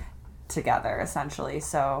 work together essentially.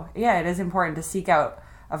 So yeah, it is important to seek out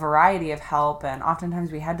a variety of help. And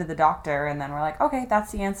oftentimes we head to the doctor and then we're like, okay,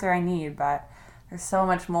 that's the answer I need. But There's so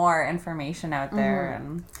much more information out there.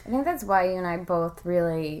 And I think that's why you and I both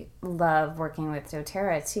really love working with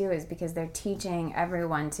doTERRA too, is because they're teaching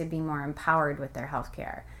everyone to be more empowered with their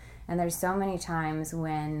healthcare. And there's so many times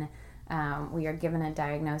when we are given a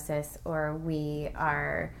diagnosis, or we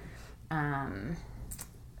are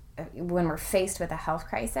when we're faced with a health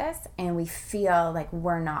crisis and we feel like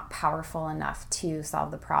we're not powerful enough to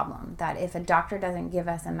solve the problem. That if a doctor doesn't give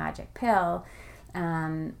us a magic pill,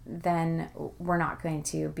 then we're not going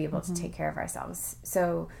to be able to take care of ourselves.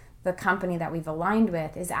 So the company that we've aligned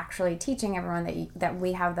with is actually teaching everyone that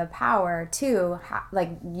we have the power to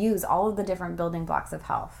use all of the different building blocks of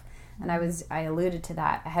health. And I alluded to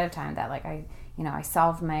that ahead of time, that like I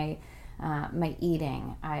solved my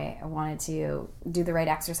eating. I wanted to do the right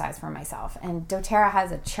exercise for myself. And doTERRA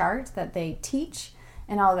has a chart that they teach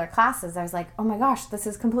in all of their classes. I was like, oh my gosh, this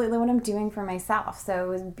is completely what I'm doing for myself. So it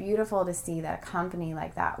was beautiful to see that a company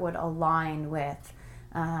like that would align with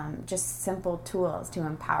just simple tools to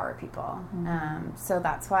empower people. So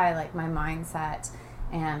that's why like my mindset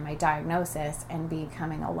and my diagnosis and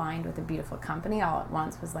becoming aligned with a beautiful company all at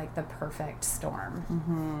once was like the perfect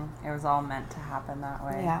storm. it was all meant to happen that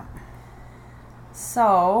way. Yeah.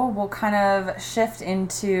 So we'll kind of shift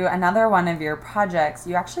into another one of your projects.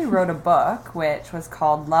 You actually wrote a book which was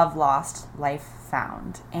called Love Lost, Life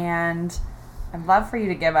Found. And I'd love for you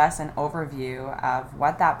to give us an overview of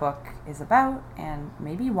what that book is about and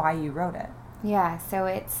maybe why you wrote it. Yeah, so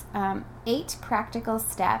it's 8 practical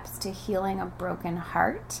steps to healing a broken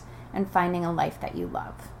heart and finding a life that you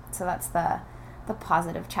love. So that's the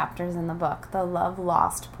positive chapters in the book. The love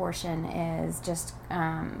lost portion is just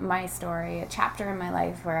my story, a chapter in my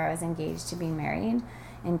life where I was engaged to be married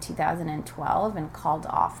in 2012 and called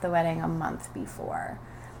off the wedding a month before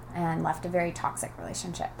and left a very toxic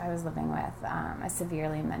relationship. I was living with a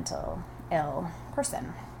severely mental ill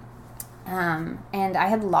person. And I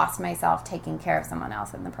had lost myself taking care of someone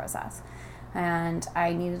else in the process. And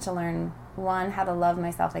I needed to learn, 1, how to love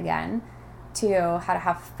myself again, 2, how to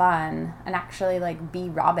have fun and actually like be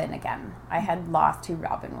Robin again. I had lost who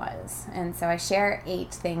Robin was. And so I share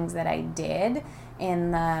 8 things that I did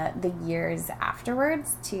in the years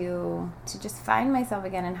afterwards to just find myself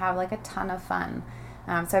again and have like a ton of fun.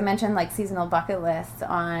 So I mentioned like seasonal bucket lists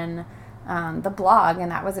on the blog,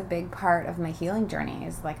 and that was a big part of my healing journey.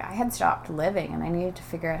 Is like I had stopped living and I needed to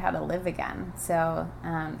figure out how to live again. So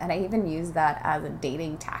and I even used that as a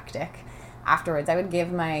dating tactic. Afterwards, I would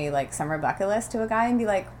give my like summer bucket list to a guy and be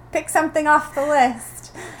like, pick something off the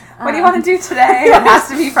list. What do you want to do today? It has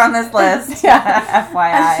to be from this list.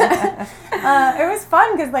 FYI. It was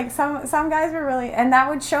fun because like some guys were really, and that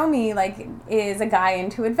would show me like, is a guy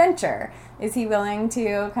into adventure? Is he willing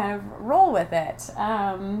to kind of roll with it?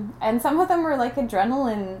 And some of them were like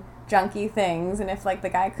adrenaline junkie things, and if like the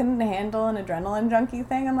guy couldn't handle an adrenaline junkie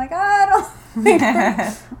thing, I'm like, I don't think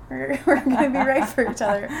we're gonna be right for each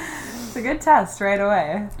other. It's a good test right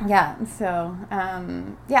away. Yeah. So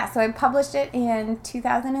so I published it in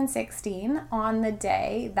 2016 on the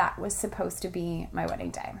day that was supposed to be my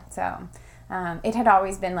wedding day. So it had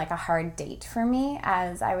always been like a hard date for me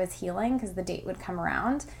as I was healing, because the date would come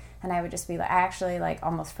around and I would just be like, I actually like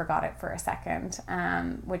almost forgot it for a second,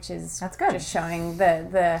 which is that's good. Just showing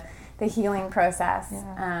the healing process.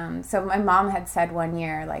 Yeah. So my mom had said one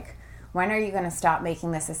year, like, when are you going to stop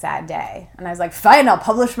making this a sad day? And I was like, fine, I'll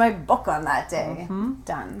publish my book on that day.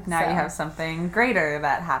 Done. Now you have something greater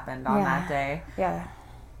that happened on that day. Yeah.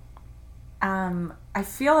 I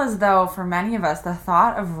feel as though for many of us, the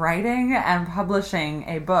thought of writing and publishing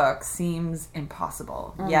a book seems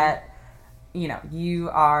impossible. Yet, you know, you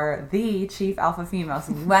are the chief alpha female,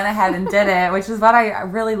 so you went ahead and did it, which is what I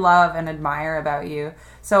really love and admire about you.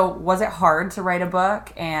 So was it hard to write a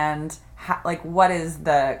book, and what is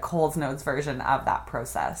the Coles Notes version of that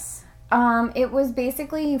process? It was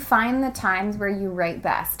basically you find the times where you write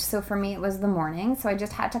best. So for me, it was the morning. So I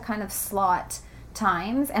just had to kind of slot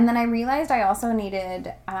times. And then I realized I also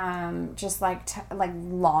needed just like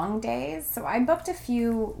long days. So I booked a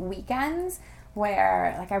few weekends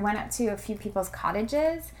where like I went up to a few people's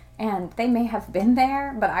cottages, and they may have been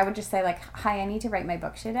there, but I would just say like, hi, I need to write my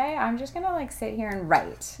book today. I'm just going to like sit here and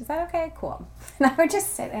write. Is that okay? Cool. And I would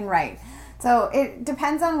just sit and write. So it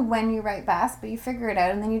depends on when you write best, but you figure it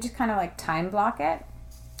out, and then you just kind of like time block it.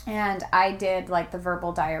 And I did like the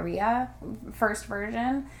verbal diarrhea first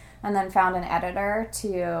version, and then found an editor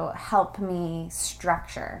to help me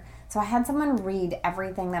structure. So I had someone read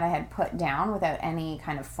everything that I had put down without any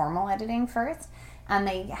kind of formal editing first, and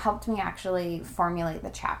they helped me actually formulate the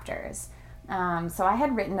chapters. So I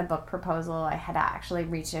had written a book proposal. I had actually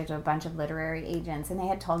reached out to a bunch of literary agents, and they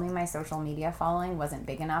had told me my social media following wasn't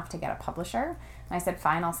big enough to get a publisher. And I said,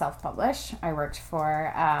 fine, I'll self-publish. I worked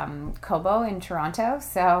for Kobo in Toronto,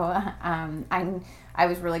 so I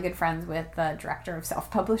was really good friends with the director of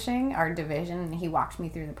self-publishing, our division, and he walked me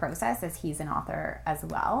through the process as he's an author as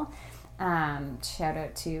well. Shout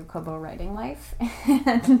out to Kobo Writing Life.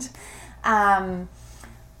 And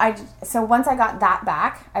so once I got that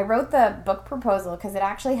back, I wrote the book proposal because it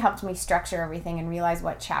actually helped me structure everything and realize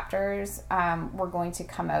what chapters were going to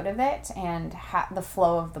come out of it and the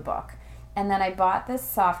flow of the book. And then I bought this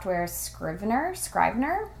software, Scrivener,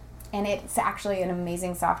 and it's actually an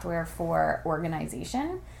amazing software for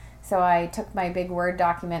organization. So I took my big Word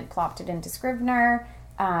document, plopped it into Scrivener,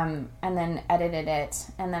 and then edited it.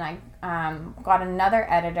 And then I got another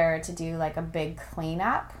editor to do like a big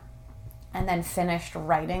cleanup, and then finished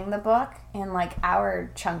writing the book in like hour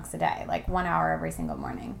chunks a day, like 1 hour every single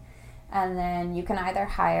morning. And then you can either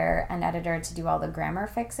hire an editor to do all the grammar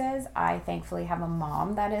fixes. I thankfully have a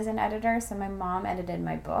mom that is an editor, so my mom edited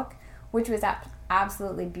my book, which was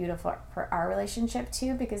absolutely beautiful for our relationship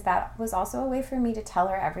too, because that was also a way for me to tell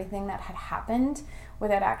her everything that had happened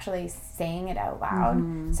without actually saying it out loud.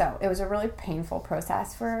 Mm-hmm. So it was a really painful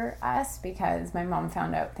process for us because my mom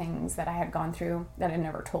found out things that I had gone through that I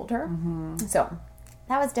never told her. Mm-hmm. So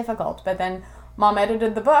that was difficult. But then mom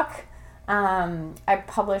edited the book. I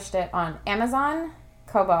published it on Amazon,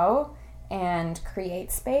 Kobo, and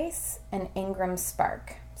CreateSpace, and Ingram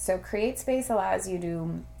Spark. So CreateSpace allows you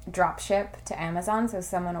to drop ship to Amazon. So if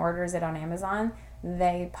someone orders it on Amazon,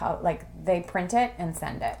 they print it and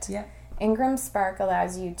send it. Yeah. Ingram Spark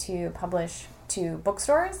allows you to publish to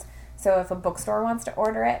bookstores. So if a bookstore wants to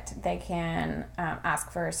order it, they can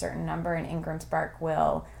ask for a certain number, and Ingram Spark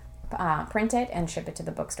will print it and ship it to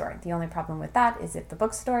the bookstore. The only problem with that is if the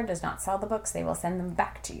bookstore does not sell the books, they will send them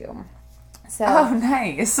back to you. So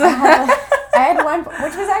nice. I had one,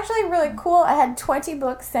 which was actually really cool. I had 20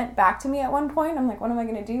 books sent back to me at one point. I'm like, what am I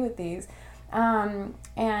going to do with these?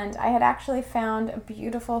 And I had actually found a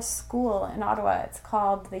beautiful school in Ottawa. It's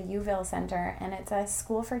called the Youville Center, and it's a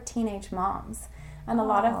school for teenage moms. And a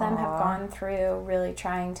lot of them have gone through really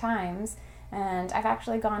trying times. And I've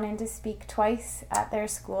actually gone in to speak twice at their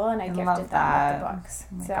school, and I gifted them with the books.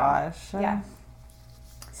 Oh my gosh. Yeah.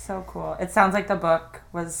 So cool. It sounds like the book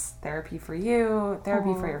was therapy for you,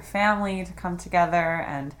 therapy for your family to come together,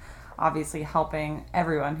 and obviously helping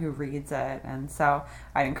everyone who reads it. And so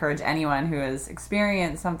I'd encourage anyone who has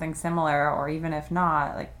experienced something similar, or even if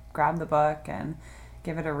not, like grab the book and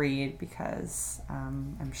give it a read, because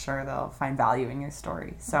I'm sure they'll find value in your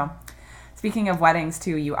story. So speaking of weddings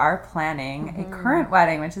too, you are planning a current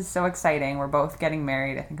wedding, which is so exciting. We're both getting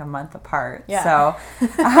married, I think, a month apart. Yeah. So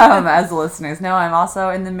as the listeners know, I'm also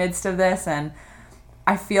in the midst of this, and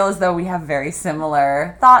I feel as though we have very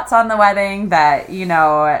similar thoughts on the wedding, that, you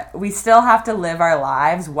know, we still have to live our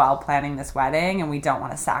lives while planning this wedding, and we don't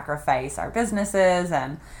want to sacrifice our businesses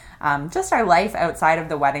and just our life outside of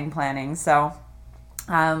the wedding planning. So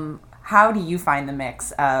how do you find the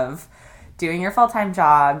mix of doing your full-time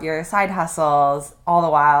job, your side hustles, all the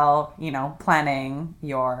while, you know, planning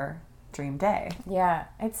your dream day? Yeah,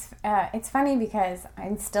 it's funny because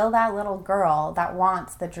I'm still that little girl that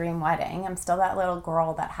wants the dream wedding. I'm still that little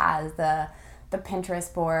girl that has the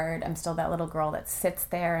Pinterest board. I'm still that little girl that sits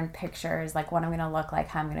there and pictures like what I'm going to look like,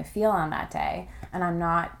 how I'm going to feel on that day, and I'm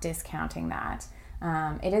not discounting that.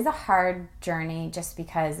 It is a hard journey just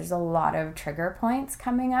because there's a lot of trigger points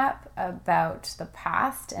coming up about the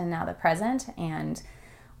past and now the present, and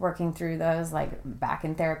working through those, like back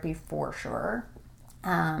in therapy for sure.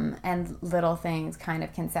 And little things kind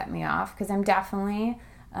of can set me off because I'm definitely,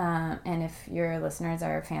 and if your listeners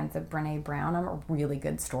are fans of Brené Brown, I'm a really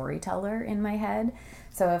good storyteller in my head.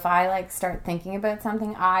 So if I like start thinking about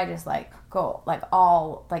something, I just like go like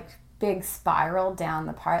all like big spiral down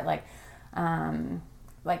the part, like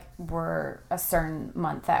we're a certain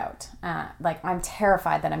month out. Like I'm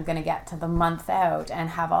terrified that I'm going to get to the month out and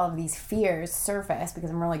have all of these fears surface because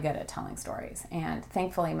I'm really good at telling stories. And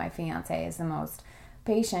thankfully my fiance is the most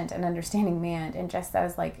patient and understanding man, and just I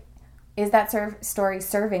was like, is that story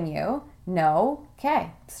serving you? No. Okay.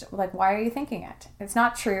 Like, why are you thinking it? It's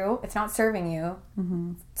not true. It's not serving you.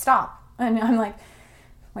 Mm-hmm. Stop. And I'm like,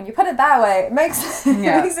 when you put it that way, it makes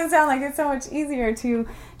it sound like it's so much easier to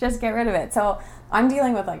just get rid of it. So I'm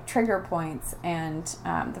dealing with like trigger points and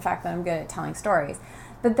the fact that I'm good at telling stories.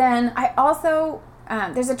 But then I also,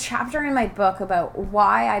 there's a chapter in my book about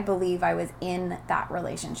why I believe I was in that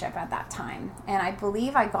relationship at that time. And I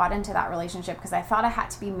believe I got into that relationship because I thought I had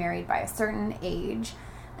to be married by a certain age.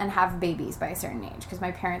 and have babies by a certain age, because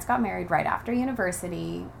my parents got married right after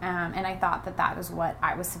university, and I thought that that was what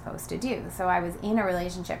I was supposed to do. So I was in a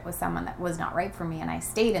relationship with someone that was not right for me, and I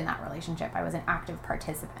stayed in that relationship. I was an active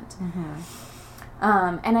participant.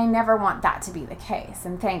 And I never want that to be the case.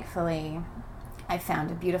 And thankfully, I found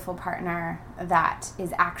a beautiful partner that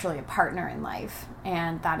is actually a partner in life,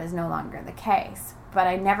 and that is no longer the case. But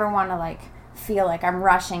I never want to like feel like I'm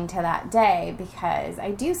rushing to that day, because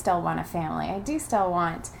I do still want a family. I do still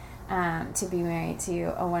want to be married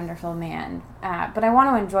to a wonderful man, but I want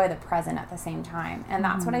to enjoy the present at the same time. And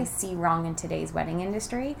that's what I see wrong in today's wedding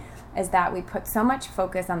industry, is that we put so much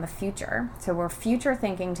focus on the future. So we're future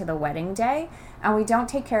thinking to the wedding day, and we don't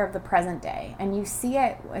take care of the present day. And you see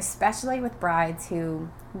it especially with brides who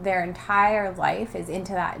their entire life is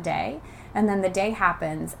into that day, and then the day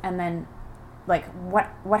happens, and then like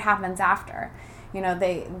what happens after? You know,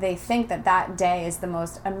 they think that day is the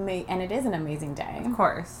most amazing, and it is an amazing day. Of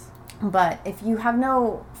course. But if you have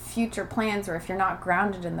no future plans, or if you're not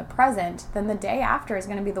grounded in the present, then the day after is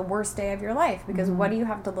going to be the worst day of your life, because what do you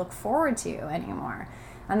have to look forward to anymore?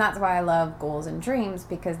 And that's why I love goals and dreams,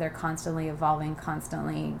 because they're constantly evolving,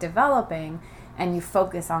 constantly developing, and you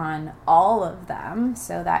focus on all of them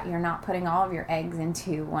so that you're not putting all of your eggs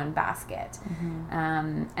into one basket.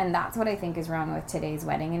 And that's what I think is wrong with today's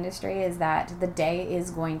wedding industry, is that the day is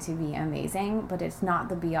going to be amazing, but it's not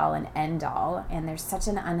the be-all and end-all. And there's such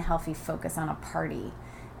an unhealthy focus on a party,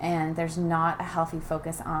 and there's not a healthy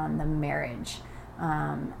focus on the marriage.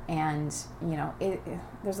 And, you know,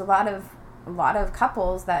 there's a lot of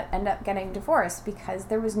couples that end up getting divorced because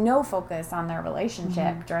there was no focus on their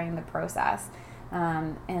relationship during the process,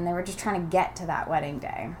 and they were just trying to get to that wedding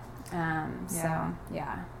day. So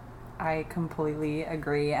yeah, I completely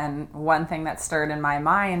agree. And one thing that stirred in my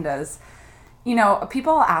mind is, you know,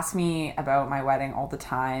 people ask me about my wedding all the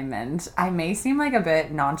time, and I may seem like a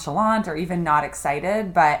bit nonchalant or even not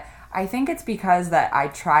excited, but I think it's because that I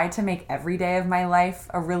try to make every day of my life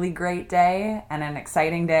a really great day and an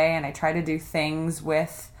exciting day, and I try to do things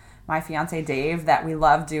with my fiance Dave that we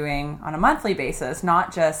love doing on a monthly basis,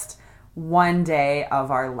 not just one day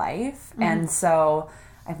of our life. And so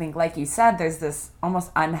I think, like you said, there's this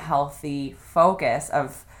almost unhealthy focus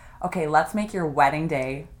of, okay, let's make your wedding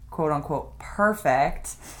day quote unquote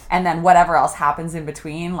perfect, and then whatever else happens in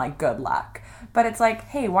between, like, good luck. But it's like,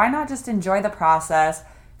 hey, why not just enjoy the process?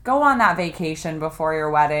 Go on that vacation before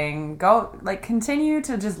your wedding. Go, like, continue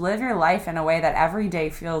to just live your life in a way that every day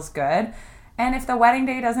feels good. And if the wedding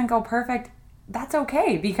day doesn't go perfect, that's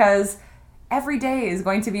okay, because every day is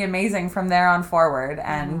going to be amazing from there on forward.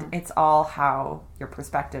 And it's all how your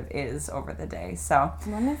perspective is over the day. So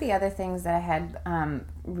one of the other things that I had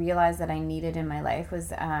realized that I needed in my life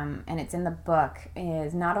was, and it's in the book,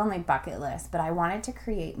 is not only bucket list, but I wanted to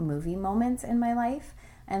create movie moments in my life.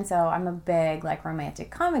 And so I'm a big, like,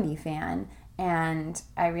 romantic comedy fan, and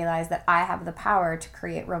I realized that I have the power to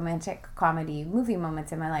create romantic comedy movie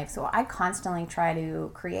moments in my life. So I constantly try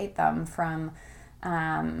to create them from,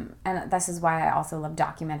 and this is why I also love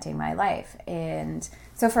documenting my life. And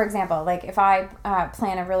so, for example, like, if I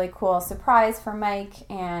plan a really cool surprise for Mike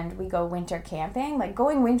and we go winter camping, like,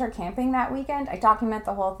 going winter camping that weekend, I document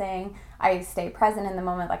the whole thing. I stay present in the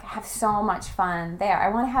moment. Like, I have so much fun there. I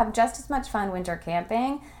want to have just as much fun winter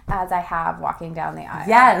camping as I have walking down the aisle.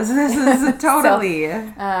 Yes, this is totally.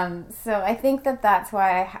 So I think that that's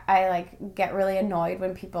why I like get really annoyed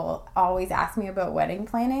when people always ask me about wedding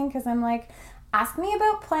planning, because I'm like, ask me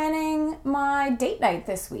about planning my date night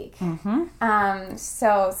this week.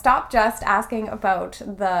 So stop just asking about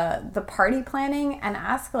the party planning, and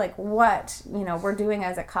ask, like, what, you know, we're doing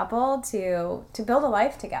as a couple to build a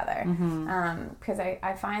life together. Because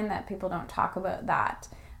I find that people don't talk about that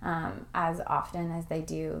as often as they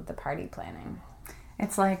do the party planning.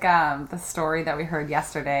 It's like the story that we heard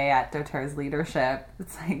yesterday at doTERRA's leadership.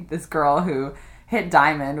 It's like this girl who hit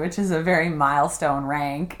diamond, which is a very milestone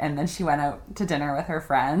rank, and then she went out to dinner with her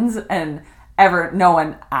friends, and no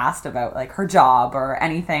one asked about, like, her job or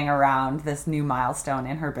anything around this new milestone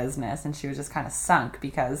in her business, and she was just kind of sunk,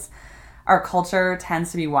 because our culture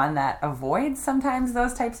tends to be one that avoids sometimes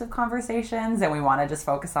those types of conversations, and we want to just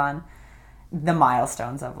focus on the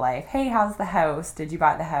milestones of life. Hey, how's the house? Did you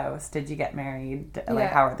buy the house? Did you get married?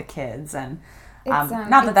 Like, how are the kids? And not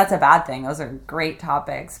that that's a bad thing. Those are great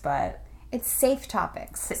topics, but it's safe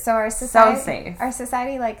topics. So our society, so safe. Our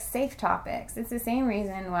society likes safe topics. It's the same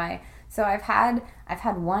reason why. So I've had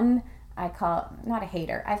one, I call, not a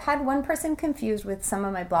hater, I've had one person confused with some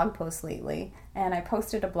of my blog posts lately, and I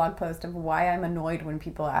posted a blog post of why I'm annoyed when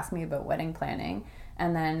people ask me about wedding planning.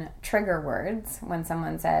 And then trigger words, when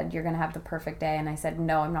someone said, you're going to have the perfect day. And I said,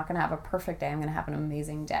 no, I'm not going to have a perfect day. I'm going to have an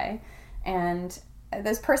amazing day. And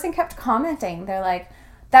this person kept commenting. They're like,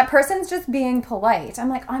 that person's just being polite. I'm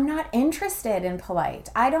like, I'm not interested in polite.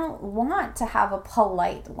 I don't want to have a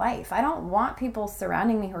polite life. I don't want people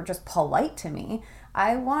surrounding me who are just polite to me.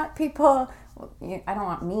 I want people, I don't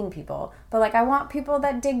want mean people, but like I want people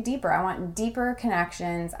that dig deeper. I want deeper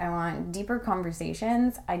connections. I want deeper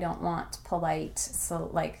conversations. I don't want polite,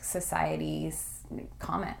 like society's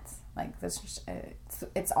comments. Like this,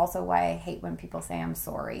 it's also why I hate when people say I'm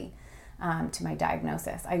sorry to my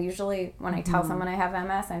diagnosis. I usually, when I tell someone I have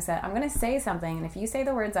MS, I said, I'm going to say something, and if you say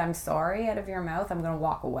the words I'm sorry out of your mouth, I'm going to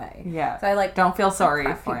walk away. Yeah. So I like, don't feel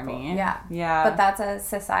sorry for me. Yeah. Yeah. But that's a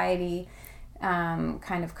society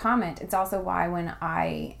kind of comment. It's also why when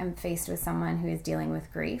I am faced with someone who is dealing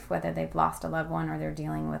with grief, whether they've lost a loved one or they're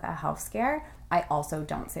dealing with a health scare, I also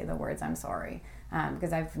don't say the words I'm sorry.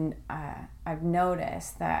 Because I've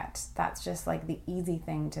noticed that that's just like the easy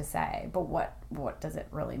thing to say, but what does it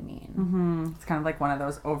really mean? Mm-hmm. It's kind of like one of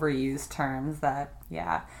those overused terms that,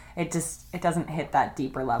 yeah, it doesn't hit that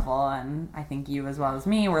deeper level. And I think you as well as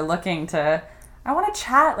me, we're looking to, I want to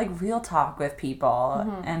chat like real talk with people.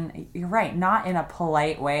 And you're right, not in a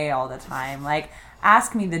polite way all the time. Like,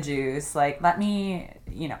 ask me the juice. Like, let me,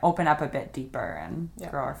 open up a bit deeper and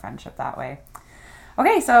grow our friendship that way.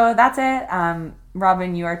 Okay, so that's it.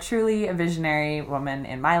 Robin, you are truly a visionary woman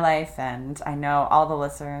in my life, and I know all the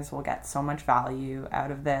listeners will get so much value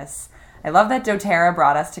out of this. I love that doTERRA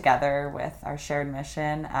brought us together with our shared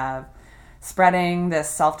mission of spreading this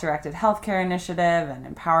self-directed healthcare initiative and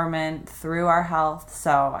empowerment through our health.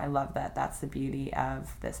 So I love that that's the beauty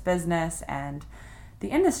of this business and the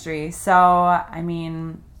industry. So, I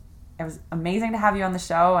mean, it was amazing to have you on the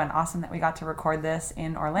show and awesome that we got to record this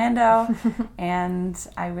in Orlando. And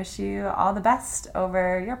I wish you all the best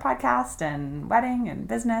over your podcast and wedding and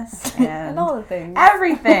business and, and all the things.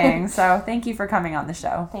 Everything. So thank you for coming on the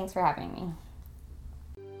show. Thanks for having me.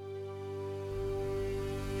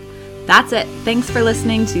 That's it. Thanks for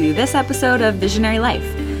listening to this episode of Visionary Life.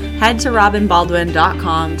 Head to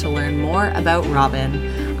robinbaldwin.com to learn more about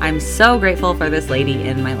Robin. I'm so grateful for this lady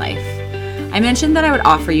in my life. I mentioned that I would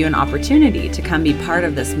offer you an opportunity to come be part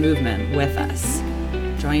of this movement with us.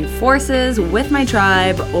 Join forces with my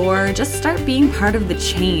tribe, or just start being part of the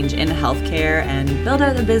change in healthcare and build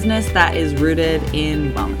out a business that is rooted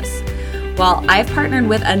in wellness. Well, I've partnered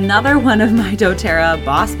with another one of my doTERRA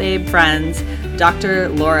Boss Babe friends, Dr.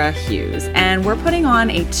 Laura Hughes, and we're putting on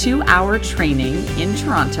a 2-hour training in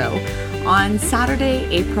Toronto on Saturday,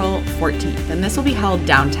 April 14th, and this will be held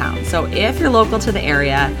downtown. So if you're local to the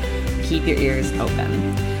area, keep your ears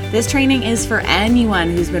open. This training is for anyone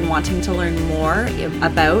who's been wanting to learn more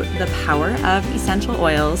about the power of essential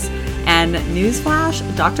oils. And newsflash,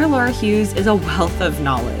 Dr. Laura Hughes is a wealth of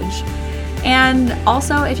knowledge. And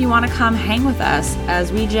also, if you want to come hang with us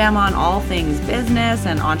as we jam on all things business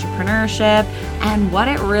and entrepreneurship and what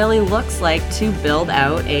it really looks like to build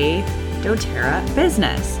out a doTERRA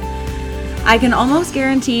business. I can almost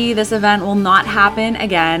guarantee this event will not happen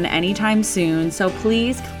again anytime soon, so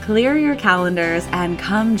please clear your calendars and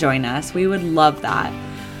come join us. We would love that.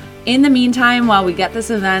 In the meantime, while we get this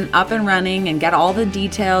event up and running and get all the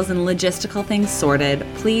details and logistical things sorted,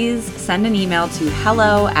 please send an email to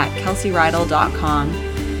hello@kelseyrydell.com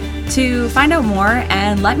to find out more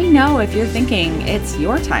and let me know if you're thinking it's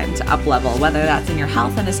your time to up-level, whether that's in your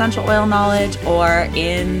health and essential oil knowledge or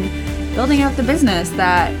in building out the business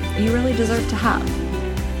that you really deserve to have.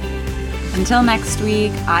 Until next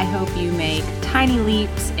week, I hope you make tiny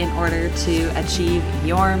leaps in order to achieve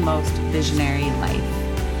your most visionary life.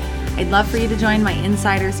 I'd love for you to join my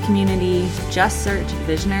Insiders community. Just search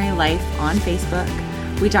Visionary Life on Facebook.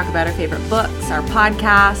 We talk about our favorite books, our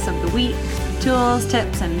podcasts of the week, tools,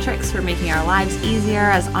 tips, and tricks for making our lives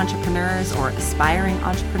easier as entrepreneurs or aspiring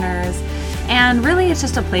entrepreneurs. And really, it's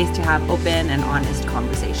just a place to have open and honest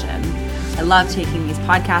conversation. I love taking these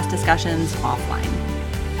podcast discussions offline.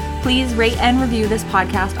 Please rate and review this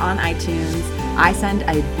podcast on iTunes. I send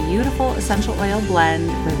a beautiful essential oil blend,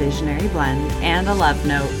 the Visionary Blend, and a love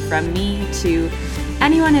note from me to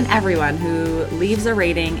anyone and everyone who leaves a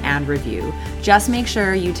rating and review. Just make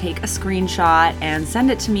sure you take a screenshot and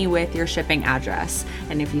send it to me with your shipping address.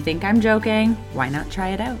 And if you think I'm joking, why not try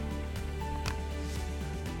it out?